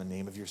ask this in the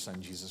name of your Son,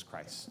 Jesus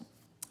Christ.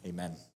 Amen.